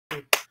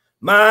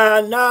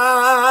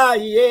Mana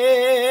ye.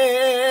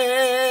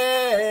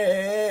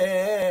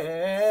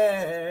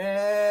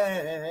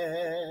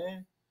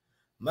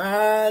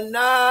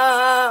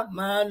 Mana,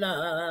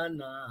 mana,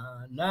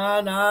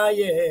 na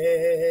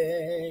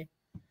ye.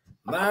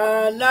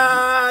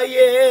 Mana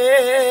yes.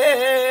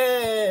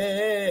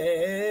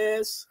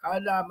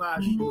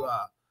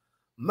 Adamashua.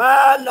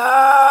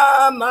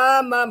 Mana,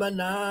 mama,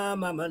 mana,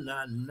 mama,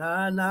 na,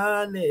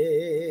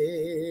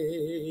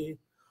 ne.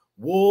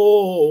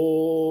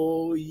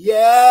 Whoa, yes.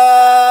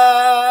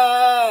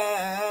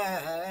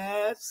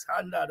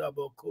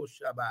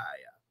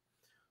 Handadabokoshabaya.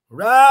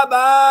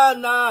 Rabba,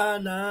 na,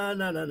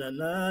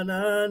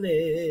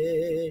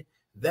 ne.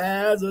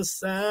 There's a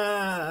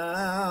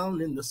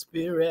sound in the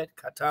spirit.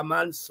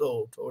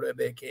 Katamanso,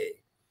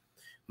 Torebeke.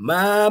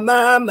 Ma,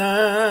 na,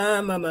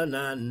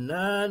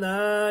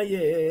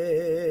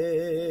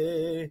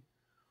 yeah.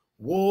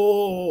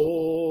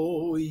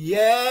 Whoa,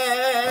 yes.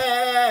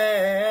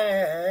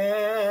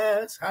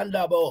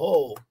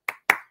 Handaboho.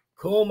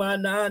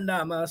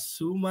 Komanana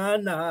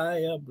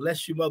masumanaya.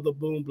 Bless you, Mother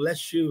Boom.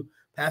 Bless you,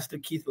 Pastor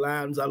Keith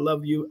Lyons. I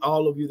love you,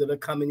 all of you that are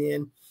coming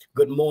in.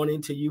 Good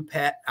morning to you,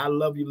 Pat. I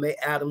love you, May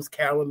Adams,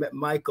 Carolyn,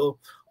 McMichael,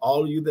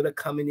 all of you that are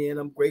coming in.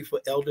 I'm grateful,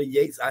 Elder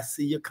Yates. I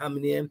see you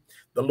coming in.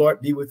 The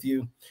Lord be with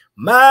you.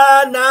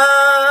 Mana,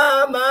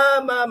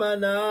 mama,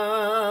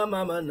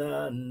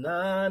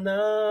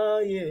 na,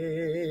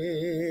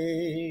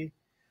 yeah.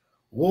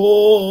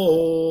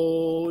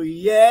 Whoa,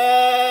 yes.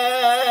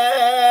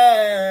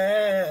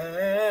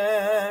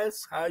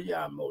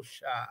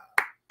 Hayamosha.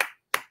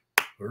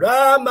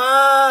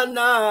 Rama,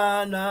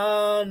 na,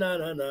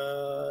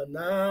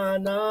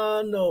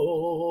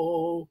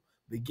 no.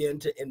 Begin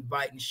to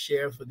invite and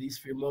share for these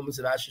few moments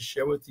that I should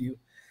share with you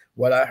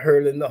what I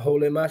heard in the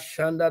Holy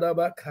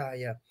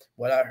Mashandarabakaya,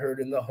 what I heard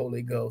in the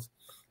Holy Ghost.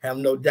 Have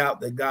no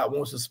doubt that God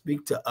wants to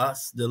speak to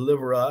us,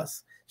 deliver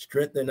us,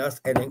 strengthen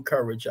us, and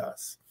encourage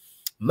us.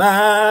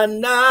 Na,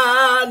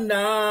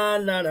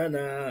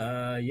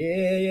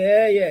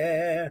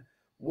 yeah.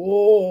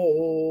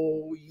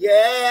 Whoa,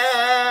 yes.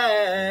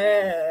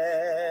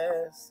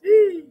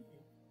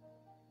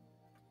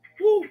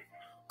 Woo.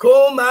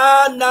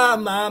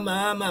 Komana,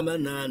 mama,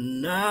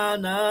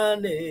 na,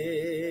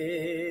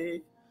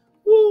 ne.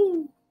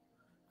 Woo.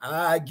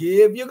 I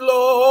give you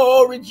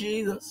glory,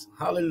 Jesus.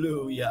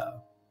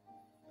 Hallelujah.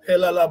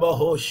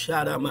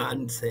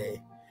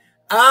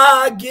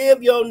 I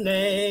give your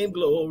name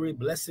glory.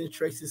 Blessings,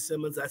 Tracy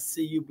Simmons. I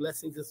see you.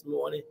 Blessings this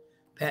morning.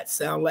 Pat,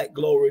 sound like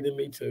glory to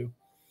me too.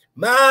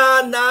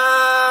 Na,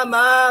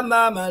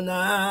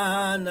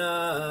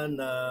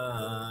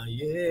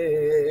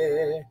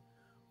 yeah.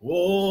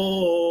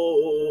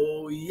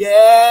 Oh, yes.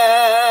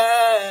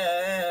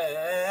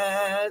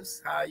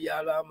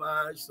 Hayala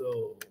my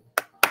soul.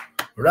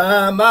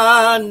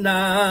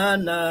 Ramana,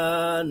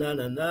 na.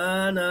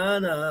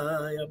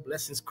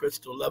 Blessings,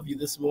 Crystal. Love you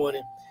this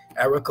morning.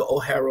 Erica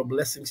O'Hara,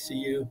 blessings to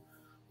you.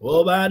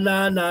 Oh,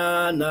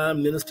 na.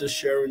 Minister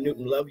Sharon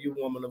Newton, love you,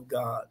 woman of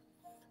God.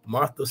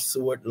 Martha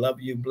Seward,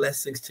 love you.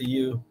 Blessings to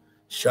you.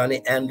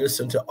 Shawnee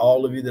Anderson, to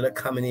all of you that are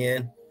coming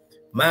in.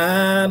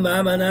 Na.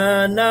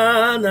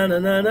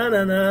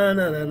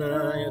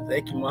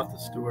 Thank you, Martha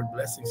Stewart.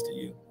 Blessings to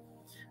you.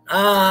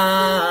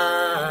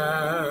 I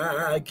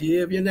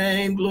give your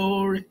name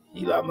glory.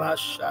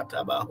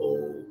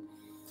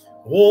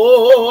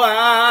 Oh,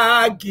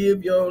 I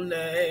give your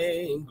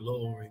name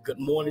glory. Good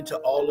morning to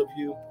all of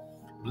you.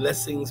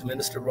 Blessings,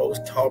 Minister Rose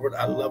Talbot.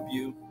 I love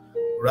you.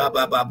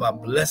 Rabba Baba.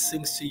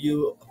 Blessings to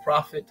you,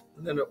 Prophet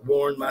Leonard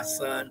Warren, my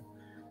son.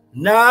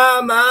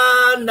 Na,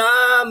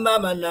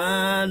 mama,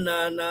 na,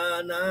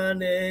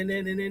 ne.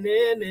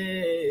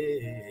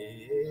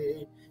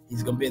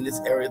 He's going to be in this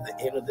area at the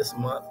end of this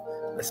month.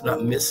 Let's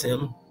not miss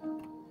him.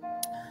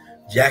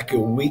 Jackie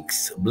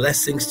Weeks,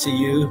 blessings to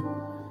you.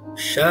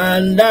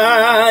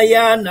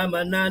 Shandaya, na.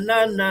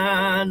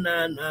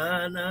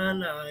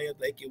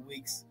 Thank you,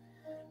 Weeks.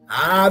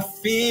 I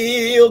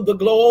feel the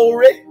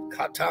glory.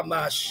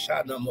 Katama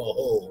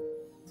shanamoho.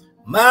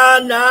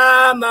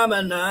 Mana,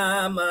 mama,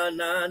 na,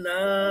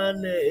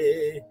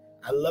 ne.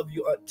 I love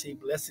you, Auntie.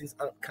 Blessings,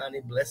 Aunt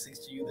Connie. Blessings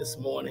to you this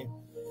morning.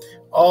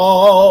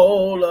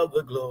 All of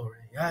the glory.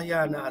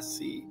 Ya,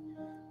 nasi.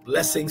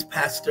 Blessings,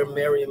 Pastor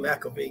Mary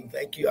McAveen.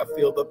 Thank you. I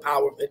feel the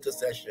power of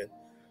intercession.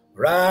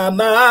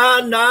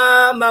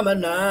 Ramana, mama,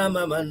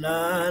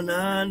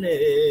 na,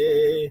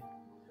 ne.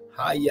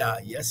 Haya.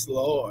 Yes,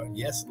 Lord.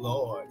 Yes,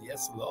 Lord.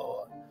 Yes,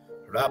 Lord.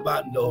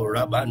 Rabando,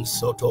 Raban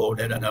Soto,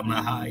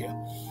 Mahaya.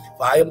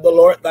 For I am the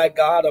Lord thy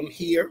God. I'm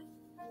here.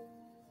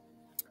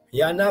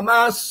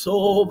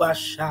 Yanamaso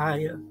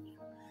Bashaya.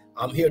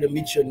 I'm here to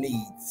meet your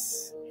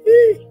needs.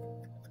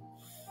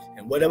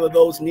 And whatever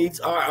those needs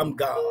are, I'm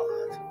God.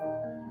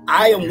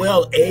 I am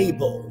well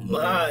able,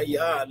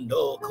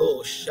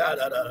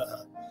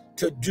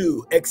 to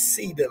do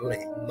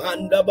exceedingly,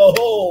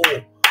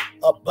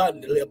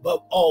 abundantly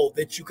above all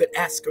that you could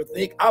ask or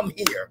think. I'm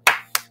here.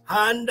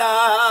 And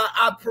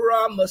I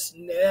promise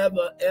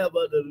never,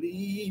 ever to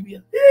leave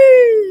you.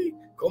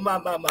 Come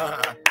on,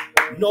 mama.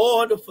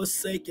 nor to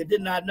forsake you.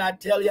 Did I not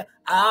tell you?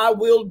 I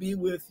will be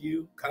with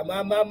you. Come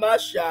on, Mama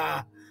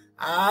Shah.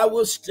 I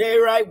will stay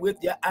right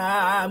with you.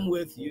 I'm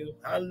with you.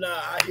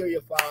 Allah, I hear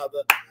you,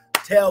 Father.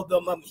 Tell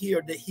them I'm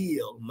here to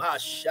heal.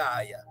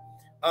 Mashaya.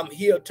 I'm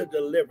here to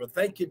deliver.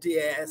 Thank you,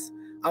 Diaz.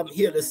 I'm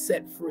here to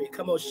set free.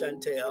 Come on,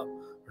 Chantel.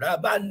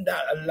 Rabanda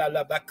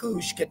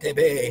lalabakush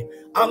ketebe.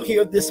 I'm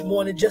here this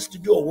morning just to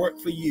do a work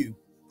for you.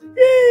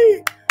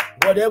 Hey.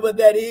 Whatever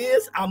that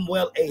is, I'm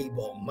well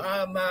able.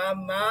 My.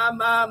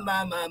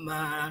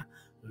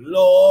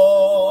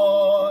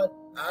 Lord,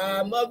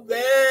 I'm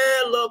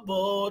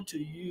available to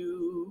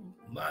you.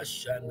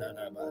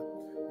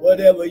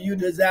 Whatever you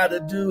desire to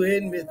do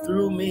in me,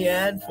 through me,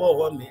 and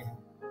for me.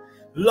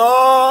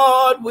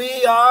 Lord,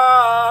 we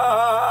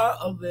are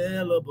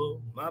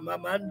available. Mama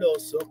Mando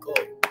Soko.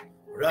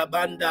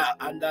 Rabanda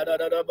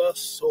Andadadaba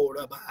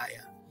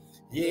Sorabaya.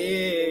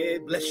 Yeah,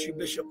 bless you,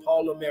 Bishop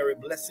Paula Mary.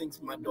 Blessings,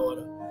 my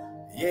daughter.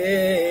 Yeah.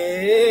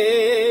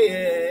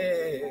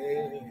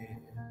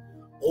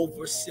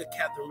 Overseer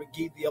Catherine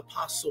McGee, the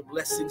apostle,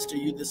 blessings to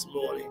you this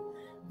morning.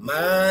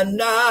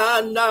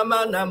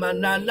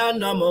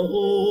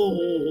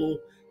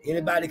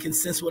 Anybody can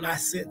sense what I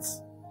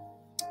sense?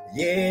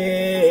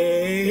 Yeah.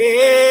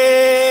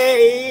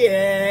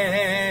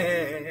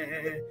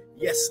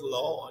 Yes,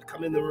 Lord.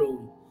 Come in the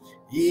room.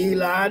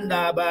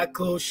 Yilanda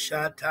bako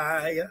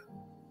shataya.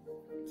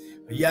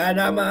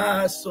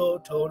 Yanama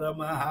sotona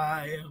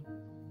mahaya.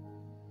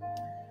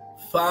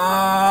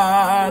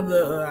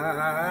 Father,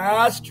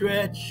 I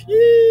stretch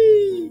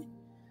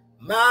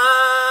my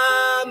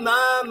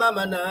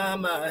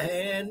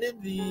hand to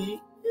thee.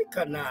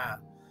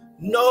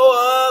 No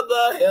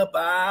other help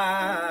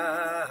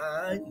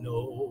I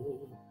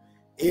know.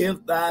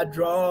 If thou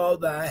draw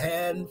thy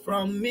hand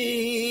from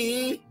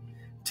me,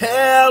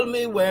 tell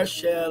me where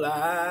shall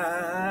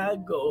I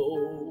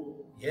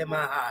go?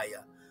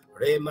 Yemahaya,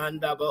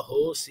 Remanda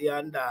Bahosi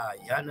anda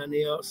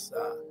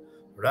Yananiosa.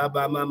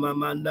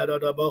 Rabamamamanda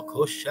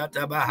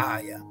Koshata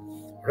Bahaya.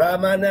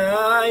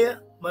 Ramanaya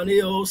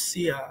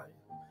Maniosia.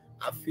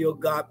 I feel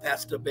God,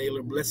 Pastor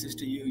Baylor. Blessings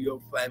to you, your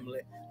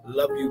family.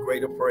 Love you,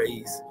 greater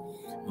praise.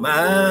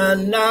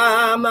 Moshe.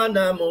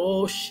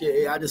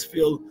 I just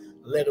feel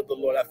led of the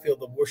Lord. I feel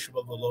the worship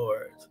of the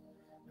Lord.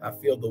 I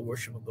feel the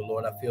worship of the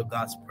Lord. I feel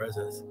God's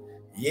presence.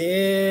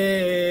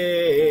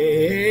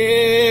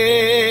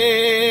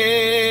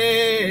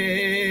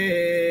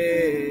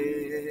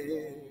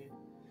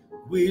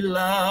 We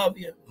love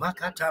you,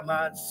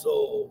 Makataman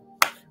soul.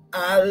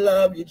 I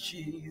love you,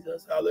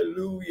 Jesus.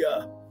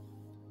 Hallelujah.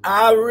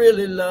 I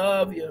really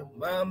love you,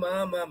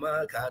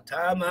 Mama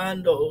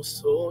Katamando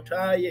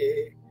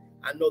Sotaye.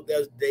 I know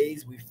there's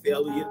days we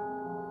fail you,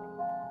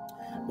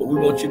 but we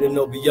want you to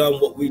know beyond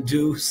what we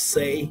do,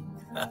 say,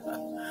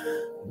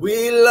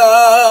 we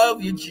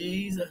love you,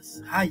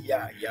 Jesus. I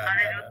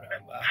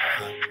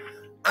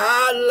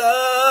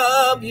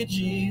love you,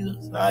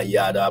 Jesus.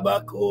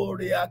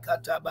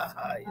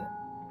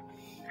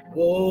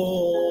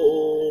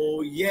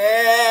 Oh, yeah.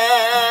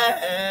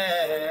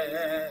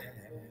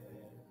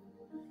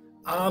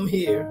 I'm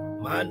here.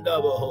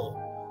 Mandabaho.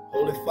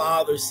 Holy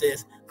Father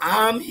says,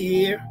 I'm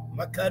here.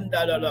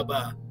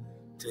 Makandalaba.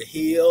 To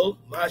heal.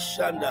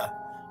 Mashanda.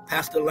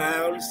 Pastor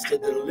Lounge, to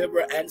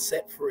deliver and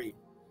set free.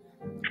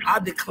 I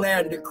declare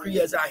and decree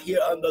as I hear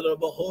under the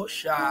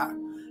Bahosha,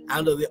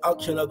 under the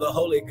unction of the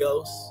Holy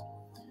Ghost,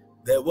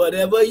 that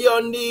whatever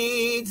your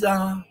needs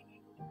are,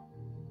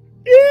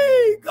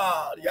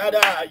 God,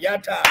 yada,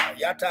 yata,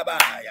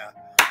 yatabaya.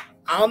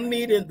 I'm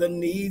meeting the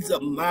needs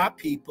of my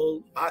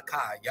people,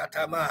 Maka,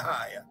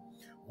 yatamahaya.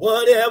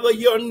 Whatever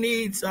your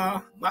needs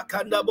are,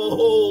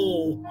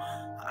 Makandaboho,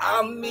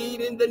 I'm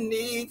meeting the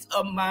needs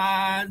of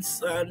my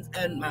sons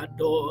and my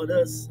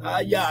daughters.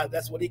 Yeah,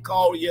 that's what he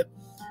called you.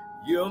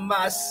 You're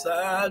my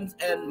sons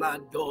and my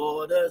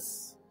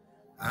daughters.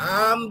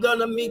 I'm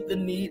gonna meet the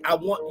need. I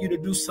want you to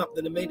do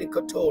something that made it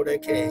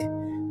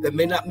that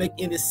may not make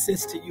any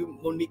sense to you,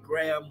 Monique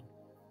Graham.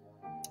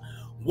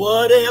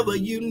 Whatever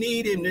you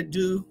need him to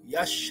do,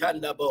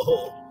 Yashanda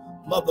Baho,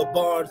 Mother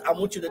Barnes, I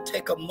want you to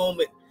take a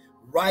moment,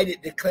 write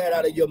it, declare it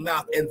out of your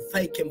mouth, and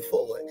thank him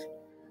for it.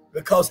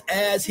 Because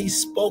as he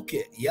spoke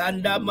it,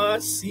 Yandama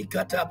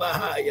Sikata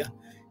Bahaya,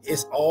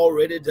 it's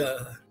already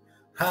done.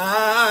 Yeah.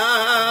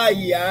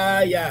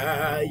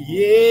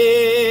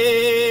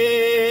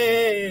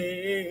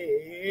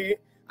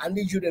 I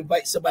need you to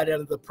invite somebody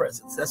out of the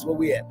presence. That's where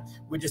we're at.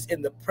 We're just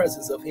in the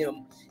presence of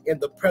him, in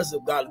the presence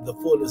of God, in the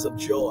fullness of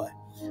joy.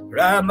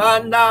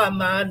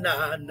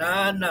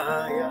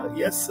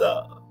 Yes,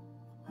 sir.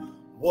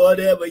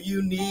 Whatever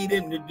you need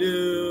him to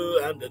do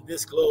under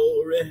this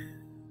glory,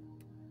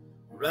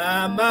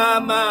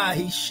 Ramama,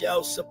 he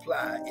shall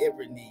supply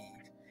every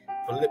need.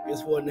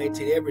 Philippians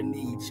 4:19, every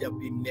need shall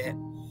be met.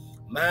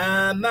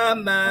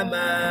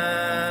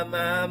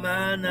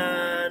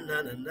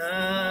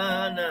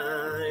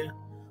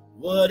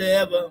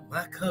 Whatever,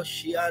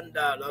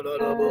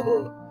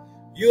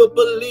 you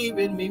believe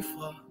in me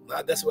for.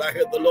 That's why I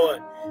heard the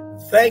Lord.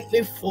 Thank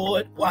me for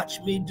it.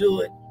 Watch me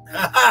do it.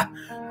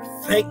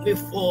 Thank me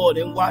for it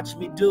and watch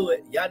me do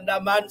it.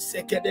 Yandaman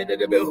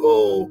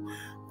sekededebeho.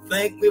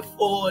 Thank me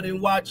for it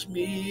and watch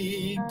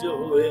me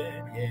do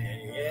it.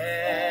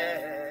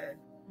 Yeah.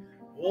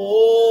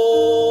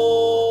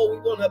 Oh, we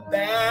want to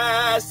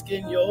bask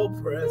in your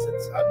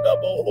presence.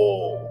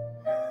 Handaboho.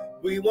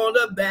 We want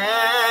to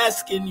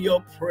bask in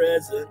your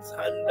presence.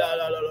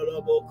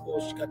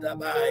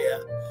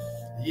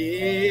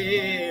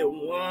 Yeah,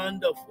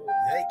 wonderful.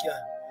 Thank you.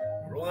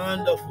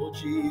 Wonderful,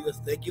 Jesus.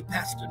 Thank you,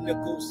 Pastor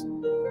Nichols.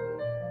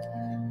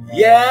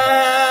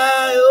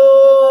 Yeah,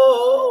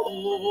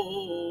 oh,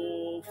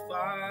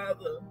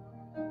 Father,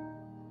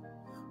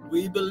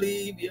 we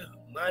believe you.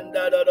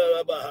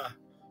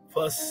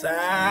 For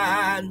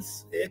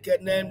signs,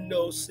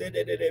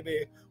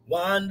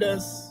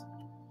 wonders,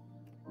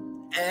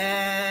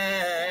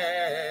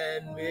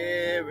 and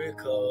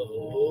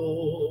miracles.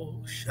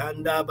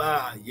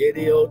 Shandaba,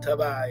 Yedio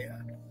Tabaya.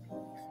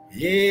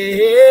 Yeah,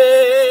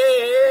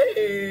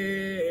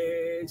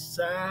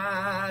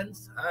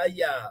 signs,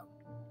 haya,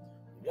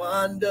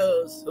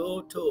 wonders,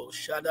 soto,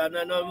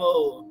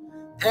 shadananamo,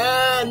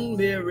 and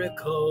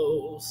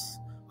miracles.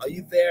 Are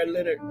you there,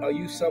 Leonard? Are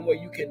you somewhere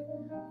you can?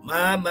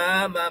 Na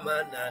na na na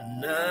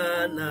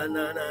na na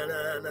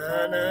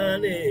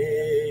na.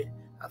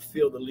 I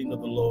feel the leading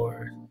of the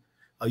Lord.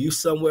 Are you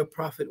somewhere,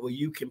 prophet, where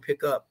you can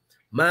pick up?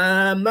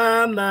 Ma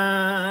na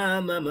na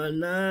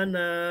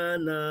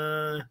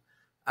na.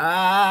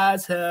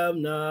 Eyes have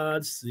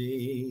not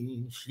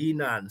seen, she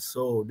not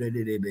so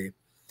baby.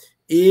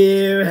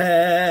 Ear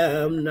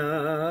have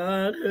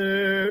not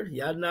heard,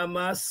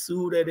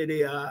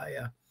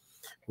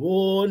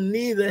 oh,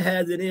 neither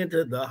has it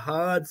entered the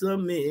hearts of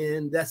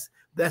men. That's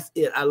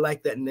it. I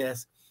like that,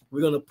 Ness.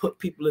 We're gonna put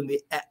people in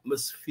the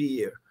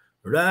atmosphere.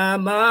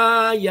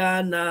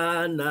 Ramaya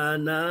na na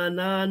na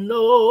na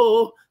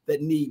no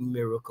that need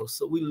miracles.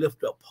 So we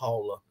lift up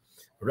Paula.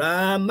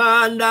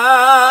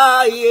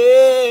 Ramana,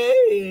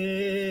 yeah.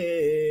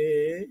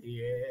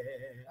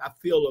 I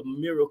feel a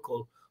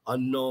miracle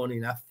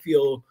anointing. I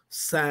feel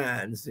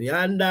signs.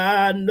 And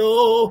I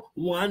know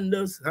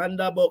wonders and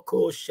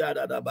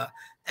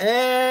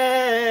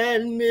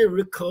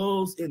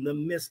miracles in the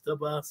midst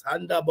of us.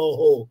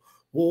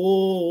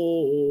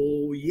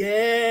 Oh,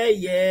 yeah.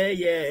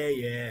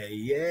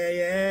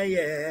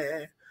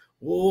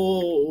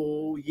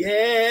 Oh,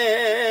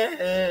 yeah.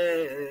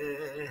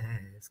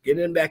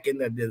 Getting back in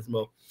that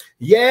dismal.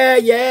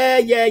 Yeah.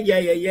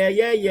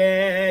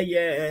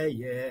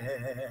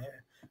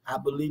 I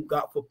believe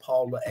God for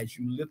Paula as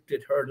you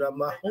lifted her,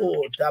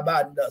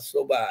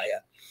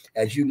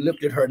 as you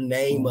lifted her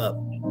name up.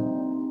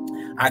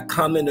 I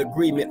come in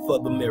agreement for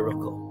the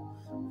miracle.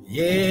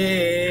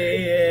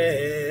 Yeah.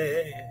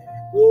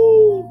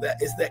 Woo,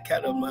 it's that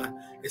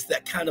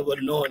kind of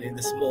anointing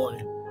this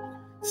morning.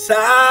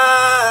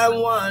 Sign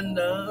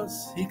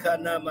wonders,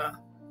 Hikanama,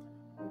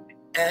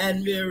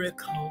 and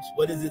miracles.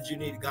 What is it you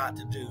need God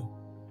to do?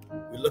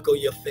 We look on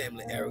your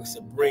family, Eric,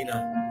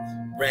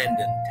 Sabrina,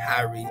 Brandon,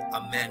 Tyree,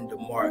 Amanda,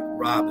 Mark,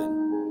 Robin.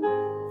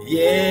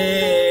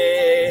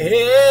 Yeah.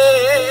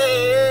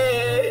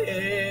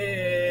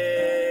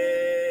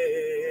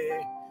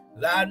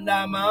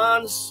 Landa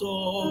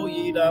manso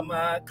ida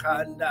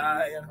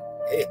makandaya.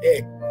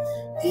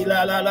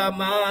 Ilala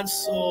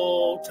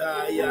manso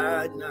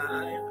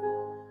tayanaya.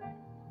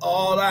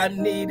 All I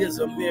need is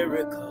a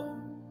miracle.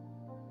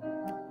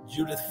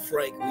 Judith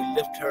Frank, we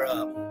lift her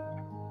up.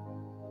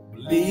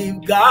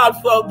 Believe God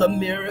for the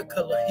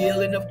miracle of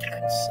healing of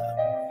cancer.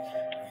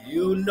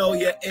 You know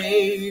you're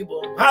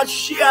able.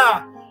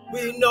 Hashia,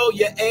 we know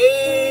you're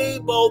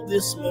able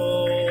this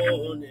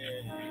morning.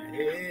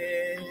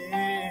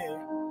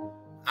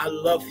 I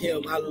love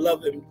him.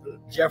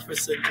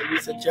 Jefferson,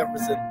 Teresa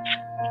Jefferson.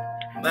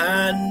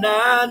 Man,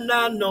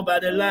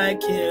 nobody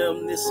like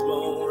him this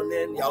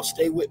morning. Y'all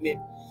stay with me.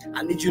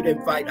 I need you to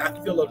invite. I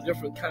feel a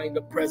different kind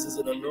of presence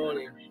and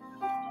anointing.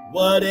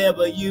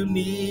 Whatever you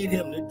need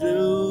him to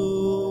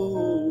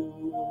do.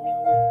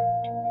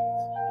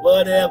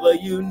 Whatever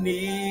you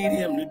need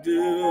him to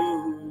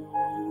do.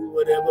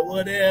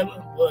 Whatever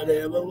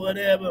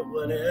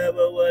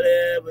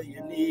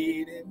you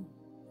need him.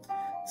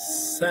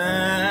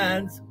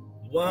 Signs,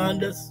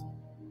 wonders,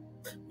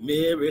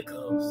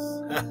 miracles.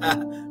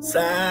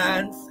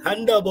 Signs,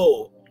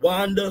 handable,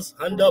 wonders,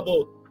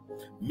 handable,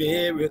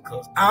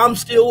 miracles. I'm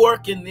still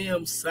working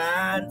them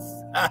signs,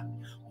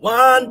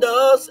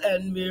 wonders,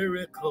 and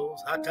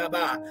miracles.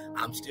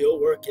 I'm still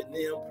working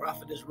them.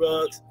 Prophetess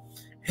Ruggs.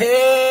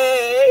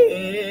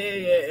 Hey.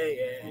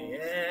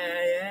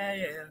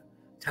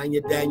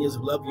 Tanya Daniels,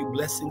 love you.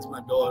 Blessings,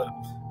 my daughter.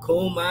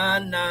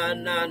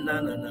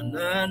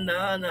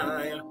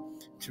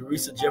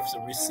 Teresa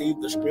Jefferson, receive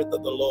the strength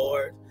of the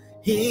Lord.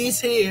 He's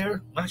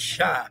here, my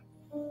shah.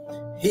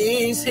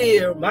 He's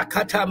here, my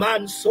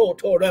kataman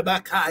soto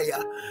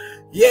rebakaya.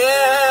 Yeah,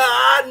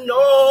 I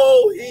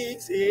know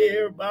he's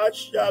here, my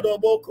shadow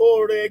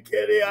bokore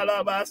kere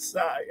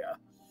alabasaya.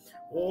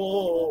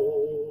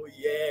 Oh,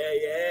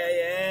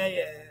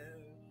 yeah.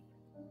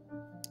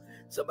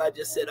 Somebody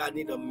just said, I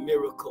need a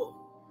miracle.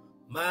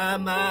 My.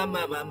 And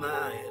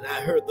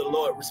I heard the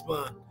Lord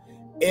respond,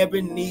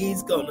 every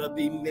need's gonna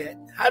be met.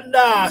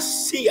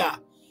 Hanasia.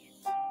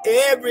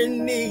 Every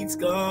need's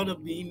gonna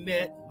be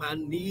met. My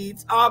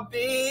needs are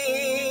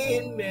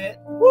being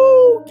met.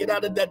 Woo! Get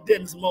out of that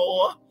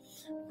Densmore.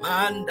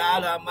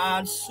 Mandala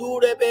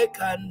mansurebe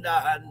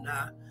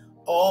kandana.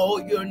 All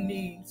your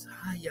needs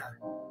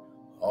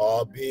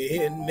are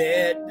being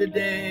met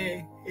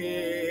today.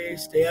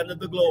 Stay under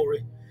the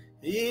glory.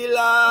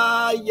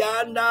 Ila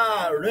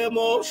yana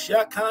remo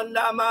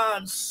shakanda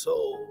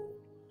manso.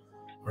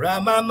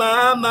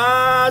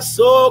 Ramamama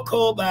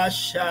soko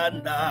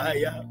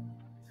bashandaya.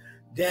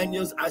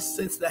 Daniels, I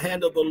sense the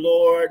hand of the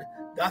Lord.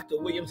 Dr.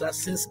 Williams, I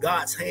sense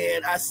God's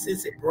hand. I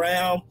sense it.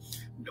 Brown,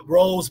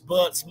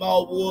 Rosebud,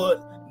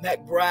 Smallwood,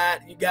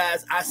 McBride, you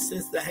guys, I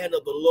sense the hand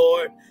of the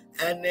Lord.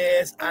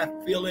 Inez, I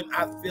feel him.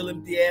 I feel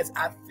him. Diaz,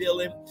 I feel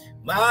him.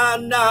 Ma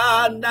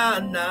na na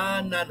na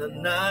na na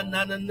na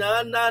na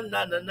na na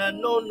na na na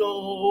no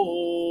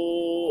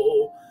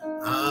no.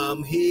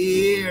 I'm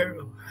here.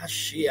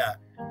 Hashia.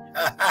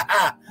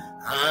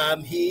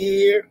 I'm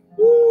here.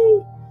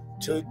 Woo.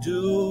 To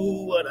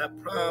do what I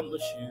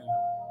promise you.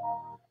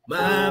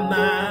 Mahaya,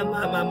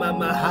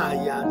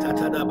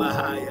 tatada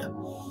bahaya.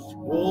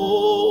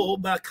 Oh,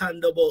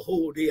 bakanda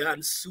bohodi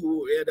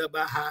ansur eda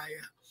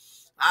bahaya.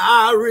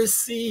 I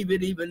receive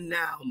it even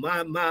now.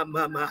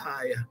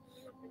 Mahaya.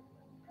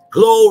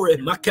 Glory,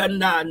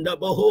 makananda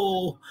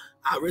boho.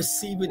 I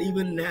receive it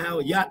even now.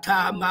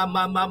 Yata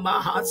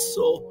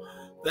mahaso.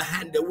 The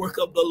handiwork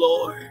of the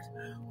Lord.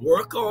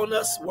 Work on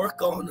us,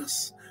 work on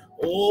us.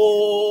 Oh,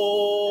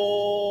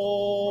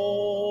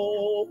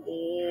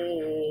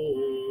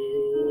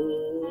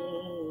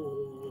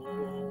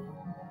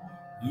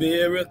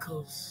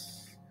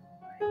 miracles,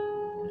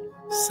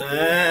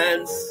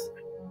 signs,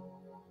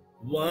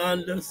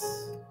 wonders,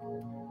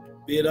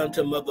 be it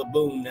unto Mother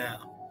Boone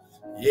now.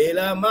 Be it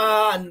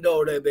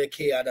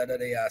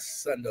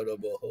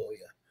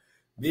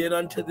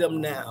unto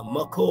them now.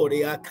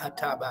 Makoria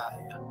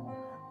katabaya.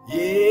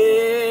 Yeah.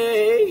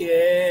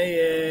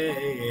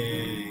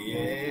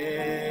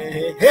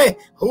 Hey,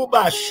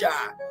 Hubasha.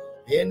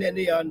 And then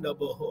the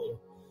underboho.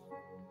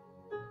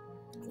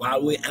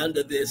 While we're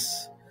under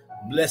this,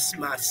 bless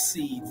my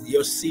seeds.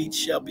 Your seed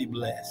shall be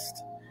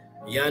blessed.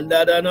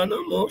 Yanda.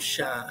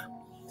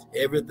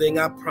 Everything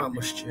I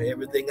promised you,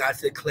 everything I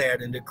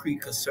declared and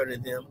decreed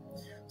concerning them,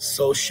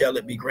 so shall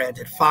it be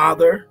granted.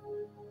 Father,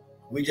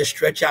 we just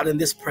stretch out in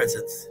this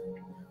presence.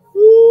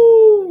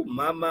 Woo!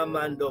 Mama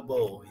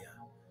Mandoboya.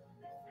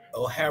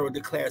 O'Hara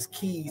declares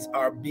keys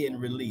are being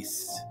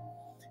released.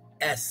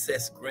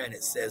 Access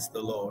granted, says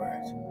the Lord.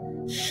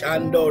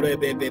 Shandore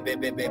bebe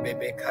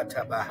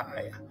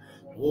katabahaya.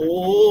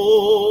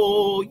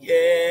 Oh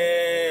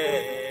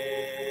yeah.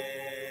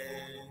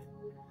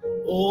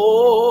 Oh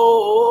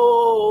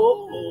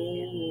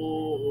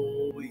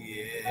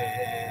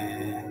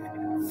yeah.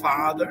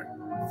 Father,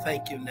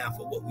 thank you now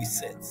for what we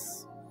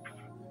sense.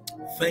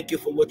 Thank you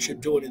for what you're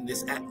doing in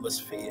this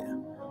atmosphere.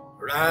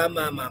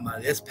 Ramama,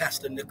 that's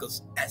Pastor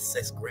Nichols'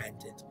 access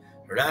granted.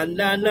 I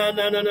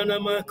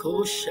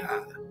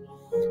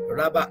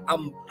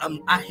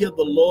hear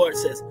the Lord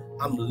says,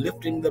 I'm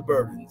lifting the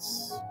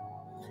burdens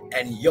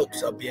and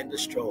yokes are being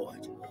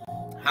destroyed.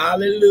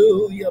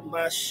 Hallelujah.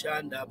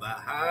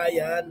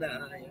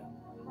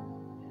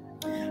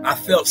 I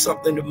felt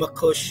something to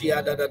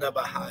Makoshia.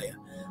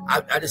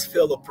 I just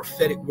feel a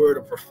prophetic word,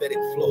 a prophetic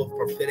flow, a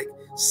prophetic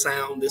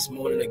sound this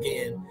morning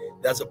again.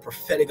 There's a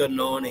prophetic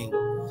anointing,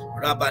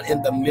 Rabbi,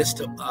 in the midst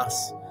of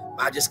us.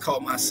 I just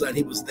called my son.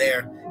 He was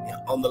there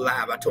on the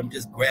live. I told him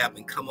just grab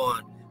and come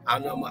on. I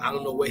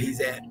don't know where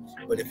he's at,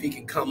 but if he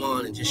can come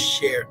on and just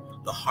share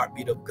the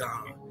heartbeat of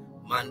God.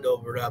 Mando.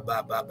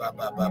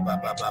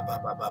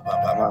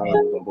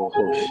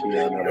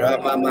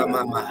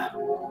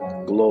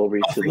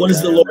 Glory to what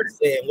is the Lord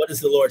saying? What is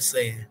the Lord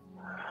saying?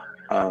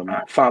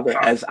 Father,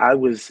 as I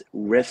was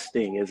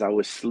resting, as I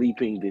was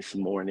sleeping this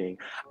morning,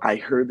 I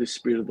heard the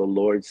Spirit of the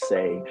Lord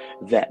say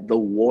that the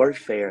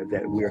warfare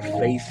that we're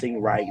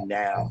facing right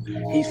now,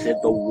 he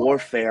said the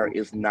warfare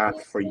is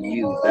not for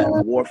you. That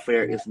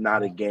warfare is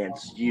not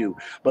against you,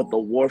 but the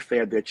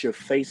warfare that you're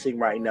facing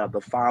right now,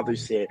 the Father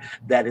said,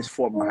 that is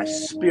for my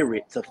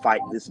spirit to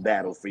fight this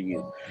battle for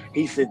you.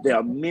 He said there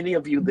are many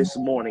of you this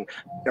morning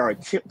that are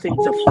attempting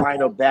to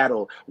fight a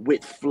battle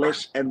with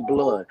flesh and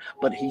blood,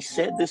 but he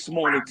said this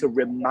morning to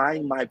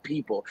remind my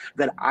people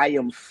that I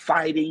am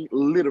fighting,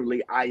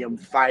 literally, I am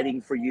fighting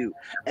for you.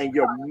 And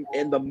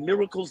the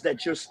miracles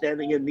that you're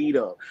standing in need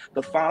of,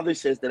 the Father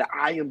says that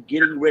I am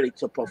getting ready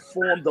to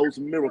perform those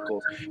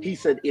miracles. He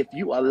said, if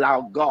you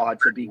allow God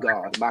to be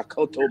God,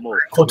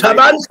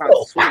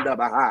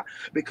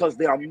 because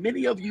there are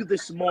many of you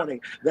this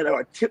morning that are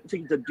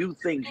attempting to do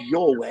things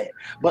your way.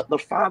 But the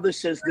Father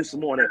says this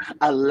morning,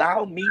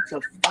 allow me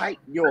to fight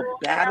your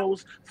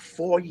battles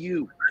for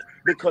you.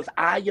 because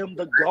I am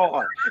the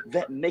God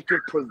that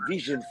maketh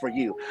provision for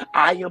you.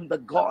 I am the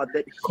God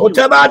that heals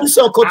you.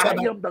 I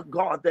am the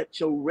God that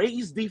shall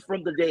raise thee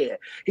from the dead.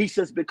 He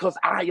says, because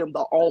I am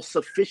the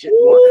all-sufficient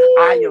one.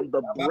 I am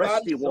the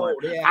breasty one.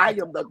 I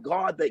am the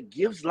God that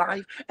gives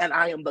life, and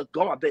I am the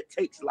God that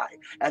takes life.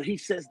 And he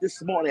says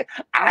this morning,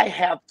 I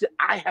have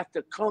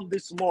to come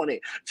this morning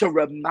to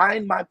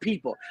remind my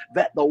people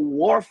that the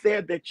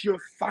warfare that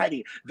you're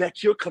fighting,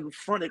 that you're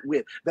confronted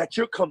with, that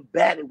you're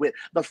combating with,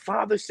 the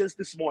Father says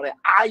this morning,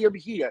 I am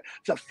here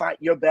to fight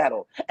your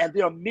battle. And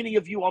there are many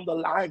of you on the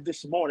line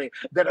this morning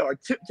that are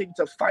attempting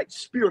to fight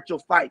spiritual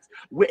fights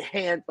with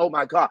hands, oh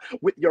my God,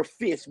 with your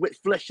fists, with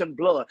flesh and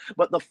blood.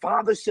 But the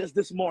Father says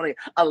this morning,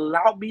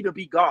 allow me to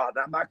be God.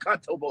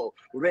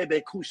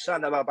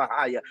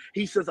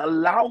 He says,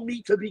 allow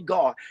me to be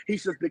God. He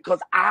says, because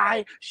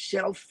I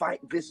shall fight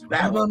this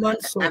battle.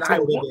 And I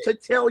want to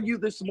tell you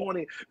this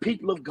morning,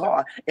 people of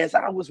God, as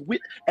I was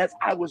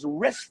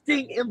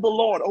resting in the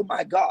Lord, oh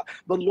my God,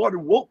 the Lord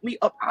woke me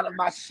up out of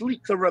my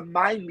sleep to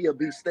remind me of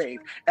these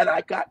things. And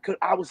I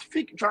was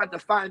trying to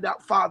find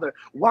out, Father,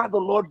 why the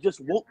Lord just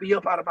woke me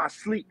up out of my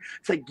sleep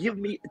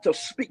to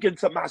speak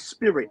into my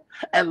spirit.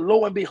 And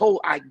lo and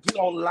behold, I get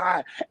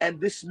online, and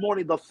this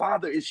morning the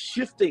Father is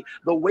shifting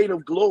the weight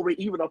of glory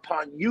even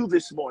upon you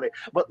this morning.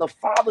 But the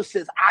Father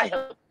says, I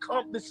have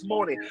come this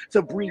morning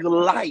to breathe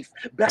life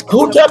back into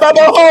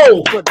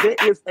you. But there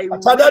is a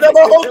remnant.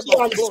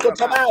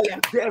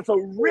 There's a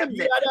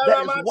remnant that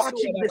is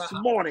watching this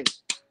morning.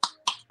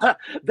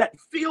 That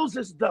feels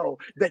as though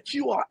that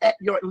you are at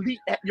your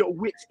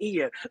wit's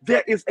end.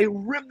 There is a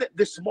remnant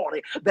this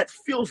morning that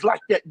feels like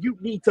that you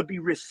need to be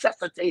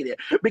resuscitated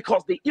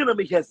because the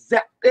enemy has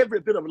zapped every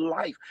bit of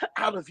life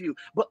out of you.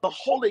 But the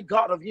Holy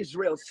God of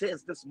Israel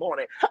says this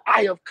morning,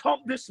 I have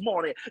come this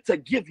morning to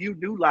give you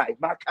new life.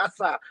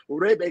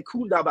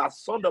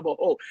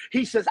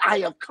 He says, I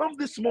have come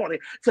this morning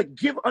to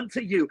give unto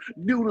you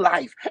new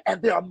life.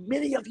 And there are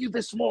many of you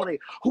this morning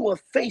who are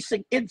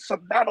facing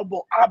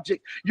insurmountable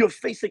objects. You're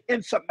facing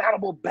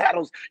insurmountable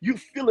battles. You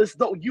feel as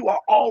though you are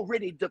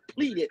already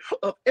depleted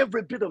of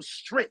every bit of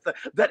strength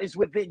that is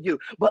within you.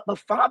 But the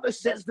Father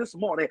says this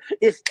morning,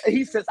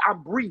 he says,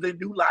 I'm breathing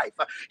new life.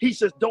 He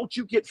says, don't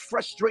you get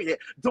frustrated.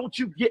 Don't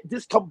you get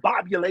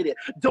discombobulated.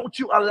 Don't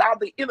you allow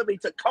the enemy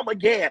to come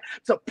again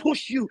to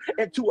push you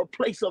into a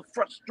place of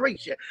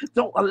frustration.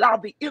 Don't allow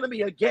the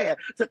enemy again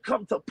to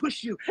come to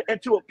push you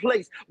into a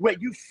place where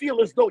you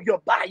feel as though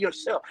you're by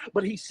yourself.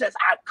 But he says,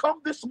 I've come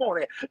this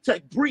morning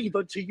to breathe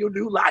unto you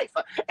new life.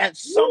 And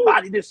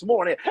somebody this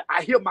morning,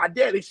 I hear my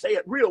daddy say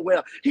it real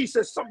well. He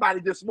says, somebody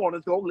this morning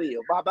is going to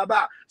live.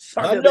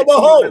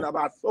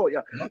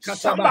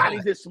 Somebody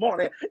this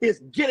morning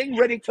is getting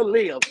ready to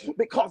live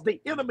because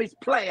the enemy's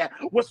plan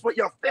was for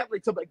your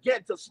family to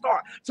begin to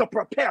start to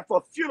prepare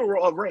for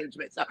funeral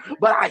arrangements.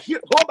 But I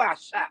hear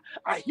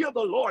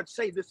the Lord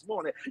say this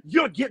morning,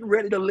 you're getting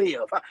ready to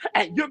live,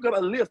 and you're going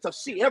to live to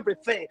see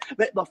everything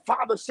that the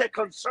Father said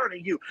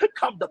concerning you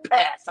come to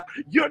pass.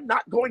 You're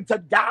not going to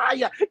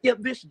die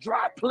in this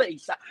dry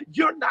place.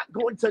 You're not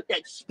going to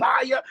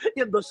expire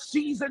in the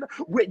season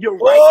when you're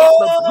right at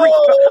the brink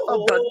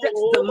of the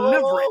next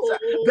deliverance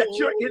that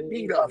you're in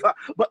need of.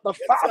 But the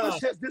Father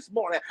says this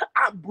morning,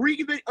 I'm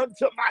breathing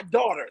unto my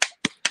daughters.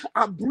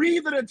 I'm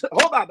breathing into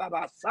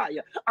my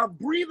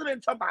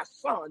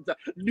sons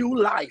new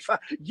life.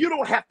 You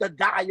don't have to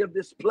die in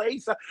this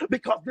place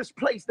because this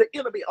place the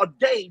enemy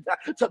ordained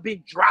to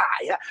be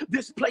dry.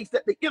 This place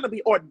that the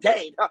enemy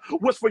ordained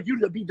was for you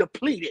to be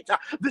depleted.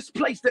 This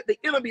place that the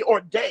enemy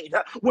ordained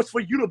was for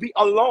you to be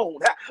alone.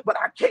 But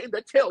I came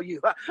to tell you,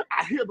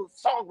 I hear the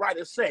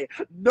songwriter say,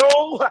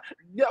 no,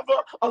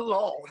 never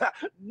alone.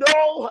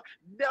 No,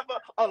 never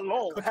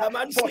alone.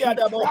 For he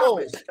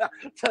promised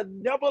to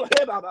never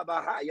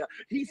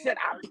he said,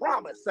 I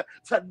promise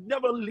to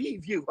never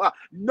leave you.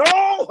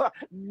 No,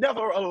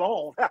 never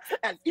alone.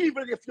 And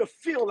even if you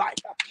feel like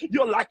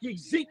you're like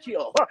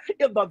Ezekiel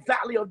in the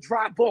valley of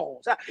dry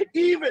bones,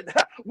 even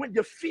when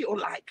you feel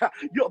like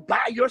you're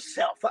by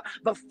yourself,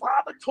 the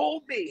Father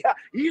told me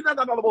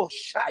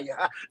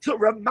to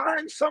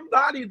remind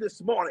somebody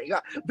this morning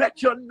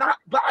that you're not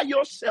by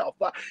yourself.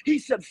 He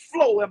said,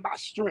 flow in my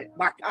strength.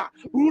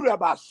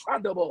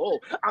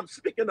 I'm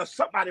speaking to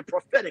somebody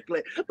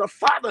prophetically. The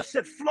Father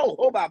said, flow.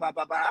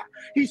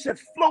 He said,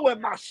 flow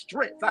in my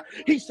strength.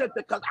 He said,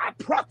 because I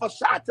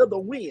prophesy to the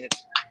wind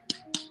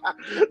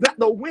that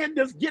the wind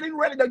is getting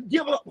ready to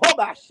give up.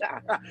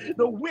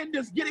 The wind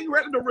is getting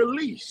ready to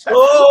release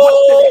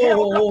what's been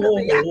held up in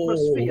the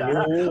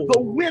atmosphere. The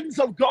winds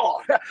of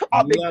God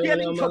are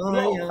beginning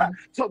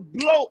to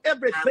blow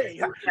everything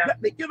that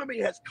the enemy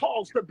has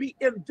caused to be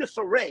in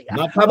disarray.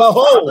 The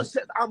Father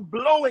says, I'm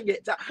blowing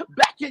it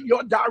back in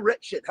your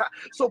direction.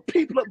 So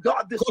people of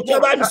God this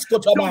morning,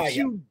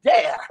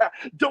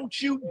 don't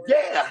you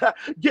dare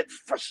get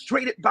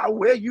frustrated by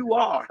where you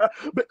are,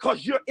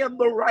 because you're in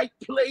the right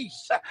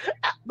place.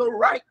 at the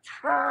right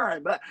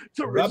time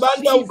to receive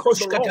Rabando from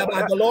the Lord.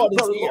 Koshkataba, the Lord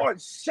is The here.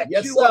 Lord set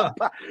Yes, you sir. up.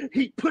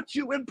 He put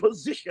you in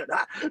position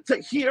to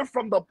hear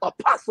from the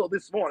apostle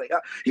this morning.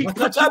 He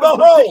put you in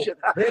Makatabaho. position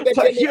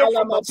to hear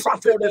from the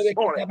prophet this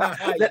morning.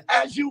 That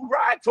as you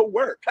ride to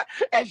work,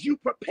 as you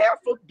prepare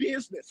for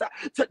business,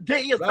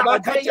 today is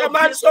not a day of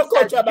business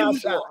as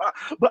usual.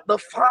 But the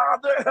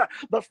Father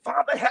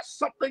has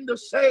something to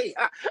say.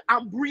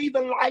 I'm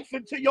breathing life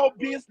into your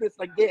business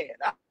again.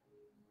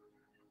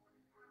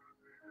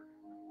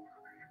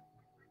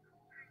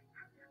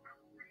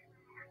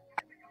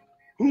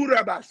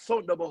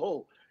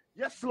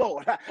 Yes,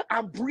 Lord,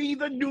 I'm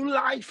breathing new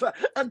life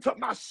unto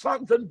my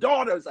sons and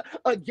daughters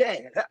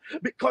again,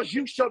 because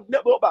you shall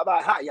never,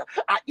 I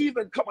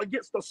even come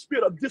against the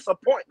spirit of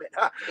disappointment,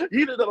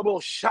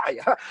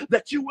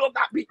 that you will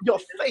not be, your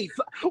faith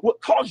will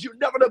cause you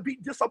never to be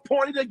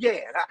disappointed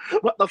again.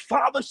 But the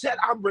Father said,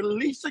 I'm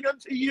releasing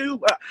unto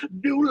you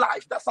new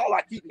life. That's all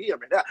I keep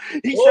hearing.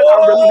 He said,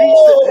 I'm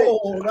releasing.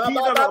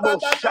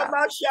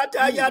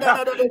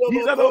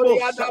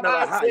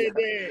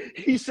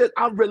 He said,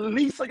 I'm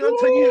releasing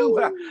unto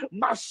you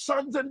my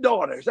sons and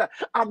daughters.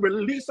 I'm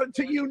releasing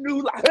to you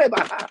new life.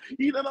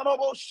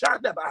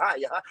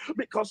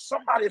 Because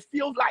somebody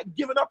feels like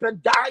giving up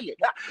and dying.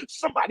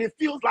 Somebody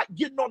feels like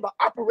getting on the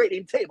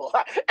operating table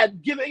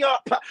and giving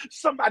up.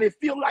 Somebody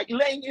feels like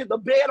laying in the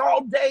bed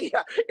all day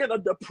in a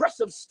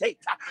depressive state.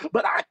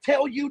 But I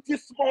tell you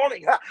this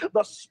morning,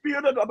 the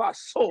spirit of my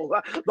soul,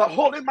 the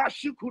Holy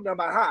Mashukuna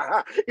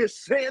is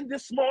saying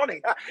this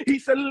morning, he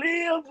said,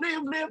 live,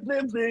 live, live,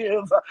 live,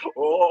 live.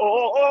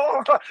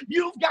 Oh,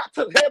 you've got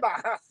to live.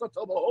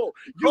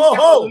 You've got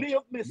to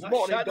live this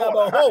morning,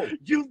 daughter.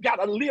 You've got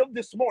to live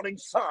this morning,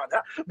 son,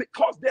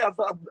 because there's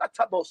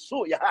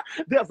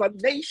a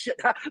nation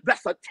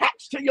that's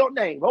attached to your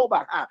name.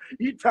 I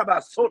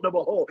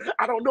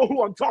don't know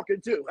who I'm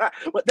talking to,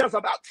 but there's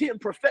about 10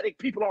 prophetic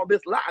people on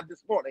this line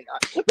this morning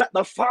that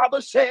the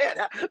Father said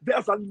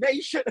there's a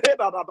nation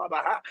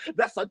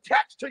that's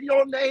attached to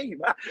your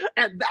name,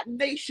 and that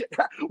nation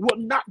will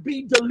not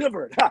be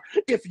delivered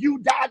if you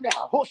die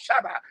now.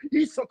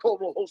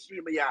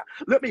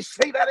 Let me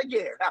say that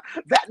again.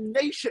 That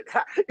nation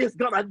is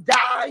gonna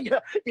die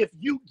if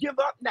you give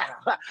up now.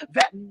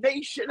 That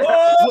nation will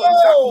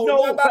not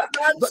know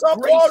the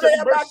grace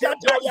and mercy of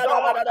your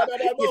God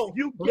if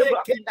you give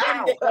up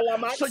now.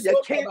 So you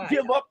can't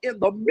give up in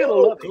the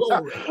middle of it,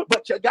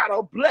 but you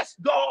gotta bless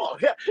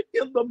God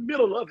in the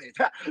middle of it.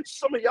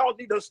 Some of y'all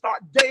need to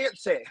start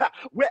dancing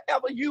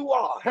wherever you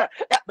are,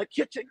 at the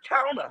kitchen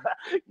counter.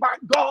 My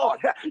God,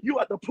 you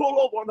have to pull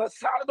over on the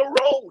side of the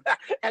road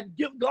and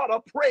give God a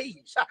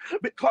praise,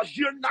 because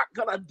you're not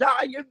gonna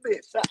die in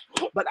this.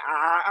 But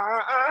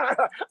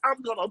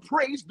I'm gonna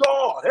praise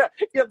God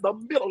in the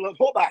middle of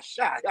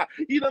Hobashai,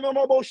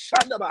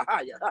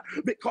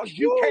 because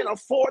you can't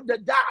afford to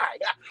die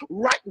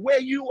right where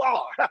you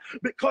are,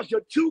 because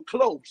you're too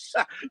close.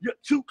 You're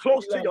too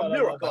close to your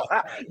miracle.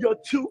 You're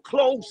too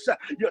close.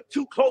 You're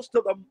too close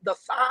to the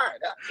sign.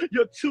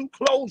 You're too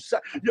close.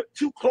 You're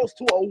too close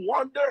to a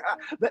wonder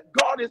that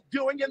God is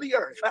doing in the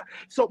earth.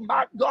 So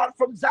my God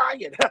from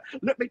Zion,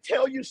 let me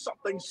tell you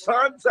something,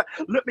 sons.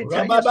 Let me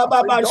tell you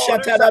something,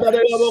 daughters.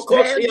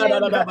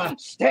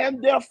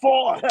 Stand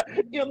therefore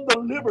in the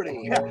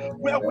liberty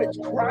wherewith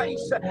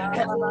Christ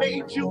has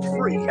made you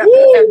free.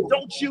 And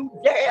don't you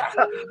dare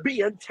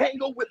be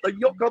entangled with the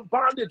yoke of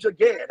bondage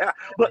again,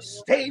 but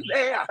stay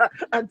there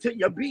until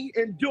you be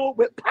endured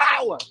with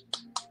power.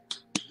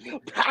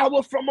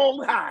 Power from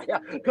on high,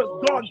 because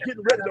God's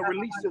getting ready to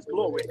release his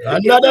glory.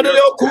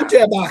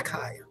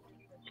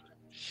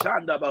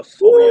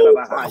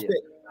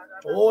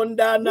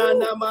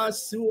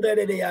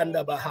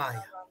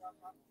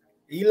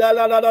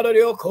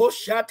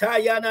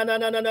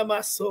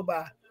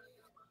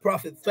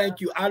 Prophet,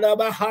 thank you.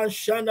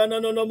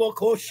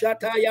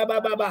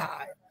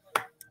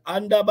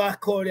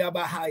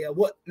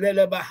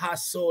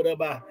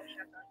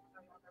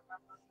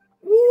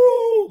 What?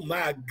 Oh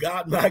my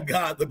God,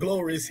 the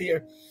glory is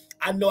here.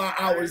 I know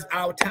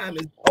our time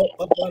is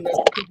up on us,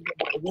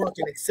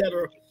 working,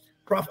 etc.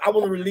 Prophet, I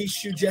want to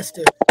release you just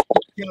to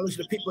challenge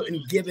the people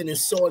in giving and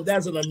sowing.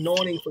 There's an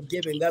anointing for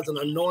giving. There's an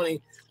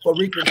anointing for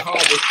reaping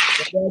harvest.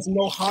 There's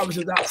no harvest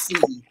without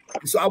seed.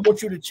 And so I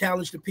want you to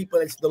challenge the people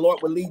that the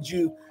Lord will lead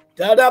you.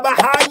 But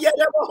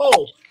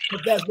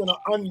there's been an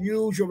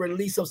unusual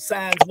release of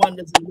signs,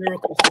 wonders, and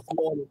miracles this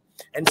morning.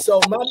 And so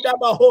I want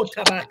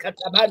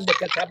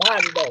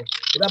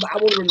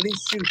to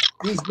release you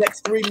these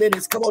next 3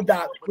 minutes. Come on,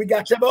 Doc. We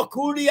got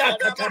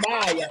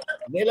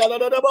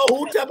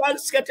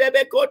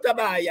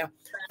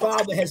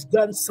Father has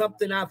done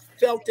something. I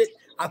felt it.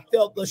 I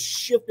felt the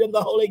shift in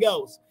the Holy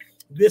Ghost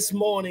this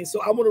morning.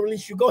 So I want to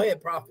release you. Go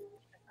ahead, Prophet.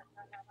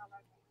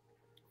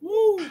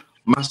 Woo.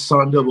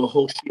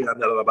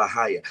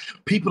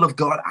 People of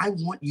God, I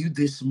want you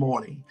this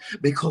morning,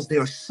 because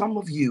there are some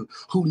of you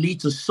who need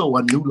to sow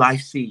a new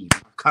life seed.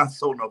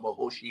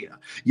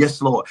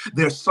 Yes, Lord.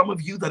 There's some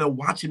of you that are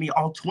watching me,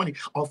 all 20,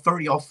 all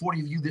 30, all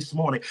 40 of you this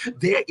morning.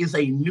 There is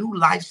a new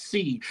life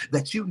seed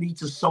that you need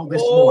to sow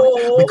this morning,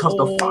 because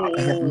the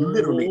Father has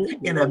literally,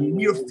 in a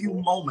mere few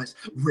moments,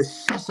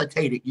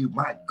 resuscitated you.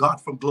 My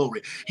God, from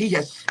glory. He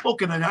has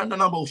spoken.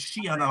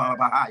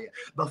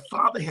 The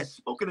Father has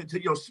spoken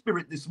into your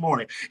spirit this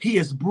morning. He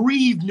has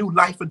breathed new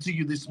life into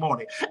you this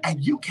morning,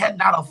 and you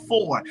cannot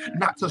afford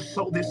not to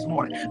sow this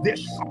morning.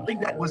 There's something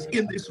that was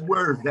in this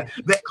word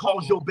that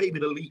caused your baby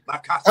to leap.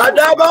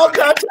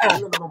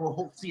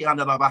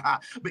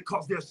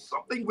 Because there's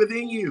something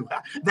within you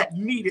that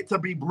needed to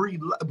be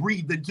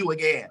breathed into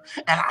again.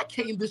 And I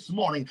came this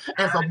morning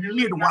as a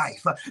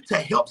midwife to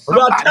help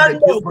somebody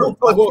to give birth.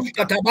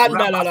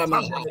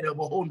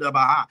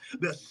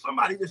 There's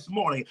somebody this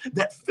morning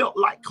that felt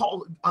like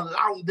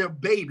allowing their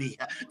baby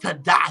to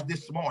die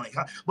this morning.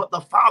 But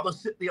the Father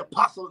sent the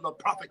apostle and the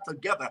prophet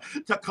together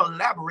to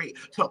collaborate,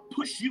 to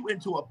push you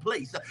into a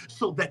place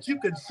so that you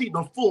can see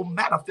the full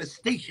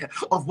manifestation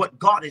of what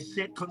God has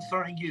said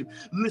concerning you.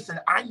 Listen,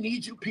 I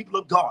need you, people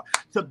of God,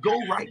 to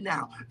go right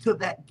now to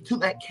that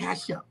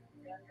Cash App,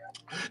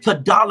 to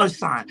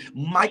 $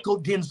 Michael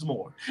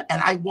Dinsmore,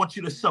 and I want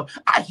you to sow.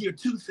 I hear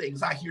two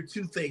things.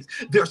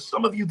 There's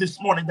some of you this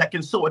morning that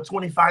can sow a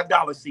 $25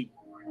 seed,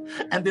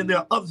 and then there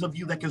are others of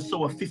you that can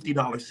sow a $50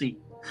 seed.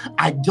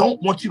 I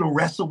don't want you to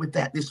wrestle with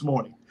that this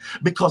morning,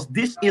 because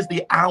this is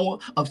the hour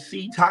of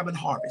seed time and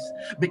harvest.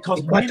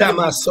 Because when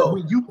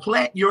you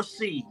plant your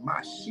seed,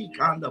 when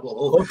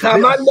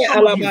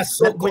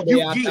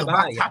you give,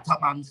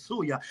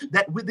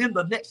 that within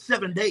the next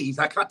 7 days,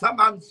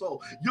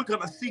 you're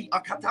going to see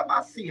a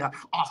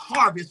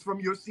harvest from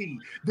your seed.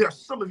 There's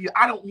some of you,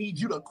 I don't need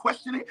you to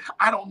question it.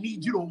 I don't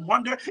need you to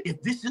wonder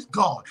if this is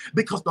God,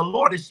 because the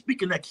Lord is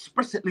speaking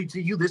explicitly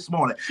to you this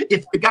morning.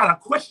 If you got to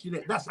question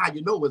it, that's how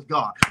you know it's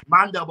God.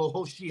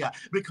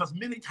 Because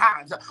many